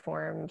like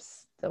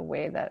informs the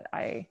way that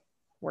I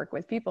work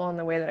with people and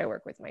the way that I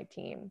work with my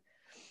team.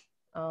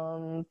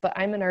 But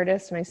I'm an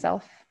artist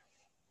myself.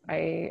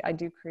 I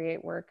do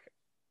create work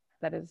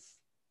that has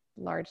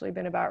largely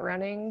been about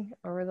running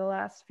over the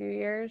last few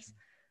years.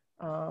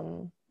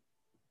 But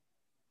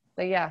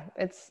yeah,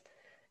 it's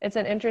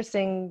an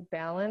interesting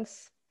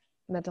balance,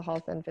 mental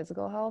health and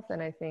physical health.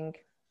 And I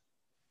think,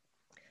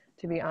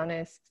 to be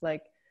honest,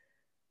 like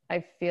I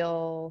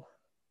feel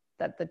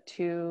that the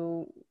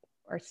 2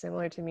 are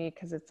similar to me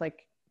because it's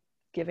like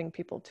giving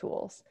people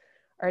tools.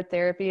 Art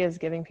therapy is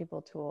giving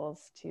people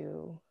tools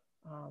to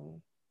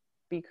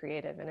be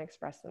creative and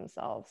express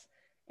themselves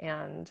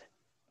and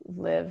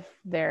live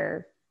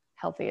their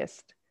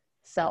healthiest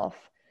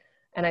self.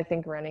 And I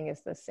think running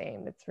is the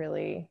same. It's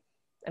really,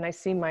 and I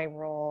see my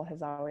role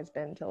has always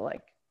been to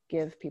like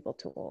give people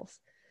tools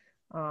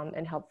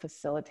and help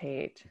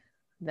facilitate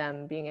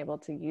them being able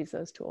to use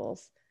those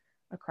tools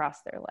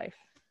across their life.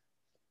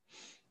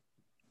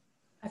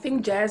 I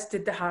think Jess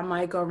did the hot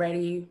mic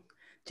already,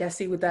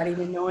 Jessie, without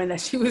even knowing that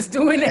she was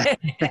doing it.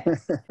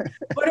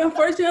 But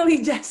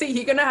unfortunately, Jessie,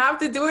 you're going to have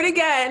to do it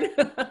again.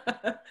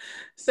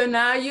 So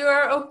now you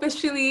are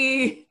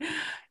officially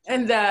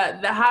in the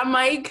hot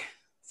mic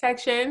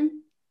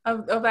section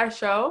of our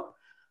show.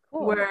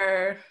 Cool.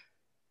 Where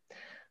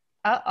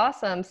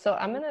awesome. So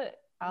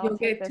you'll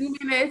get 2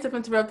 minutes of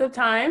interrupted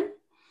time.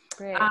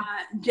 Great.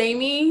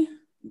 Jamie,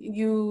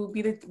 you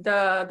be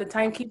the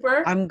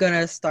timekeeper? I'm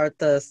gonna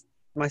start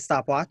my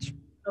stopwatch.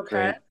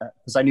 Okay.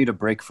 Because I need a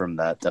break from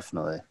that,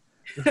 definitely.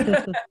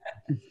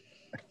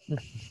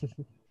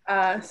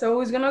 So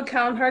who's gonna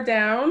count her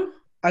down?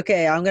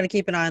 Okay, I'm gonna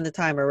keep an eye on the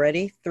timer.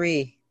 Ready?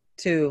 3,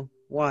 2,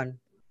 1.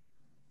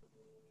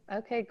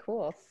 Okay,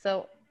 cool.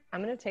 So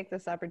I'm going to take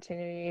this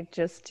opportunity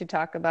just to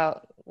talk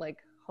about like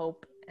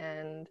hope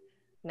and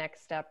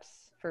next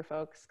steps for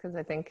folks, because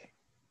I think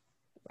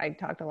I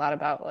talked a lot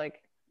about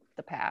like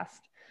the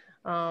past.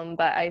 But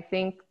I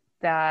think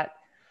that,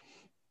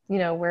 you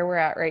know, where we're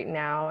at right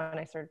now, and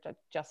I sort of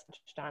just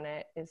touched on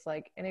it, is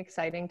like an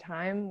exciting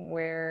time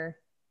where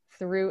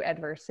through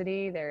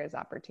adversity, there is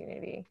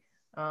opportunity.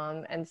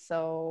 And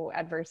so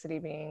adversity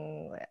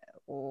being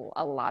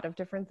a lot of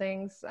different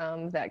things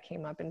that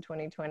came up in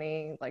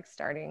 2020, like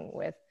starting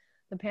with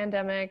the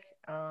pandemic,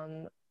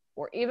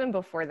 or even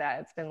before that,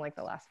 it's been like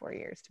the last 4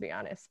 years, to be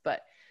honest.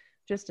 But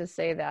just to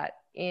say that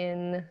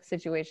in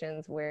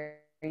situations where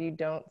you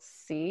don't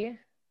see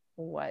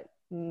what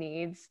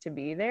needs to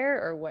be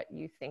there or what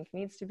you think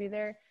needs to be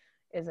there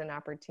is an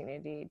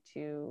opportunity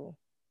to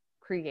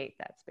create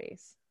that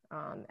space.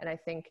 And I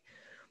think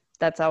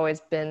that's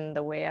always been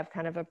the way I've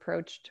kind of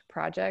approached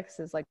projects,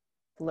 is like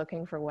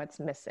looking for what's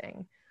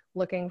missing,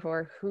 looking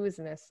for who's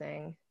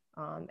missing,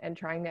 and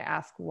trying to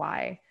ask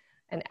why,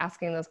 and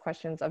asking those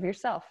questions of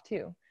yourself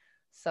too.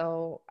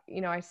 So, you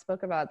know, I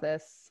spoke about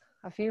this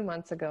a few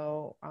months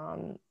ago,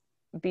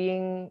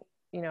 being,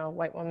 you know, a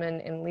white woman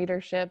in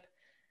leadership.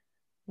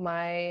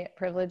 My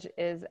privilege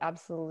is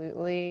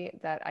absolutely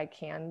that I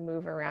can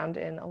move around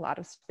in a lot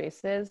of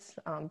spaces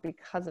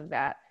because of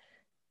that.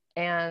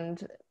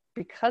 And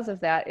because of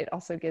that, it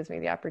also gives me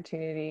the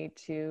opportunity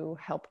to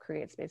help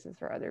create spaces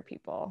for other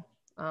people.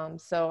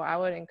 So I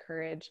would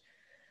encourage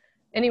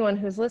anyone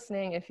who's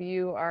listening, if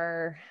you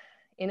are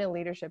in a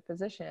leadership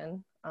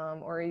position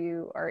or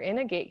you are in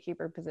a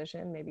gatekeeper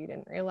position, maybe you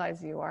didn't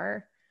realize you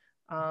are,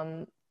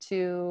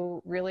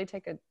 to really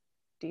take a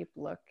deep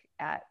look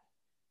at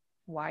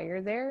why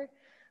you're there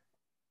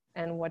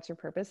and what's your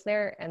purpose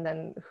there, and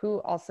then who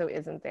also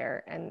isn't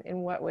there, and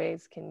in what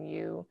ways can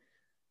you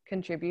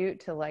contribute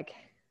to like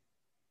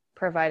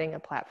providing a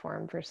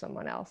platform for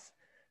someone else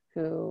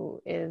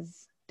who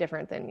is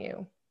different than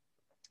you.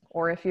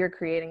 Or if you're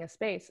creating a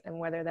space, and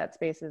whether that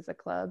space is a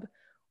club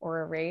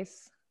or a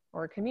race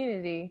or a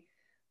community,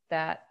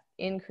 that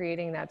in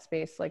creating that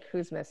space, like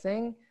who's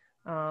missing,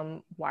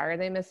 why are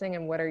they missing,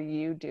 and what are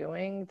you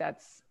doing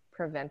that's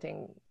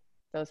preventing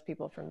those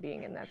people from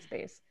being in that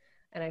space?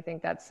 And I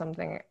think that's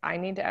something I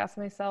need to ask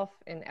myself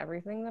in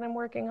everything that I'm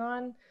working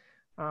on.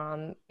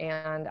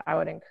 And I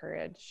would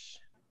encourage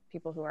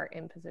people who are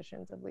in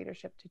positions of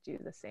leadership to do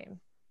the same.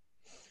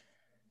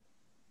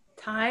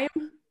 Time?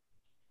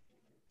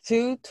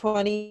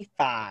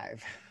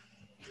 2:25.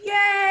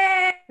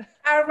 Yay!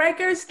 Our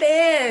record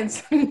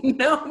stands.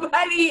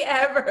 Nobody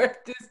ever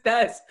just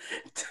does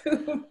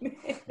 2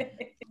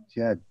 minutes.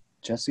 Yeah,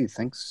 Jesse,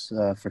 thanks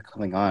for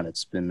coming on.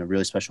 It's been a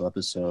really special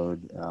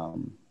episode.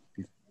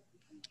 You've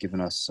given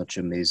us such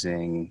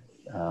amazing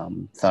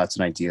thoughts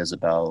and ideas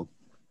about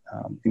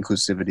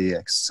inclusivity,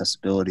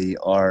 accessibility,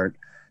 art,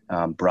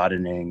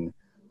 broadening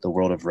the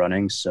world of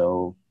running.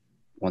 So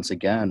once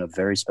again, a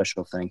very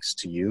special thanks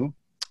to you.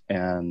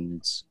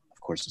 And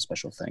of course, a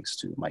special thanks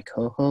to my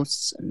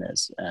co-hosts,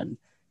 Inez and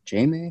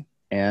Jamie.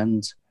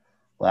 And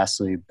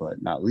lastly,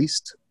 but not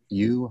least,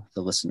 you,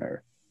 the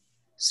listener.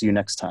 See you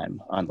next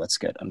time on Let's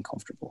Get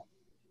Uncomfortable.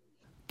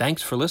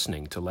 Thanks for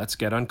listening to Let's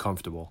Get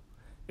Uncomfortable.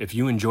 If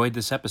you enjoyed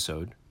this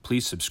episode,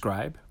 please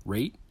subscribe,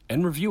 rate,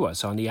 and review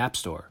us on the App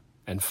Store,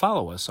 and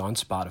follow us on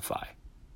Spotify.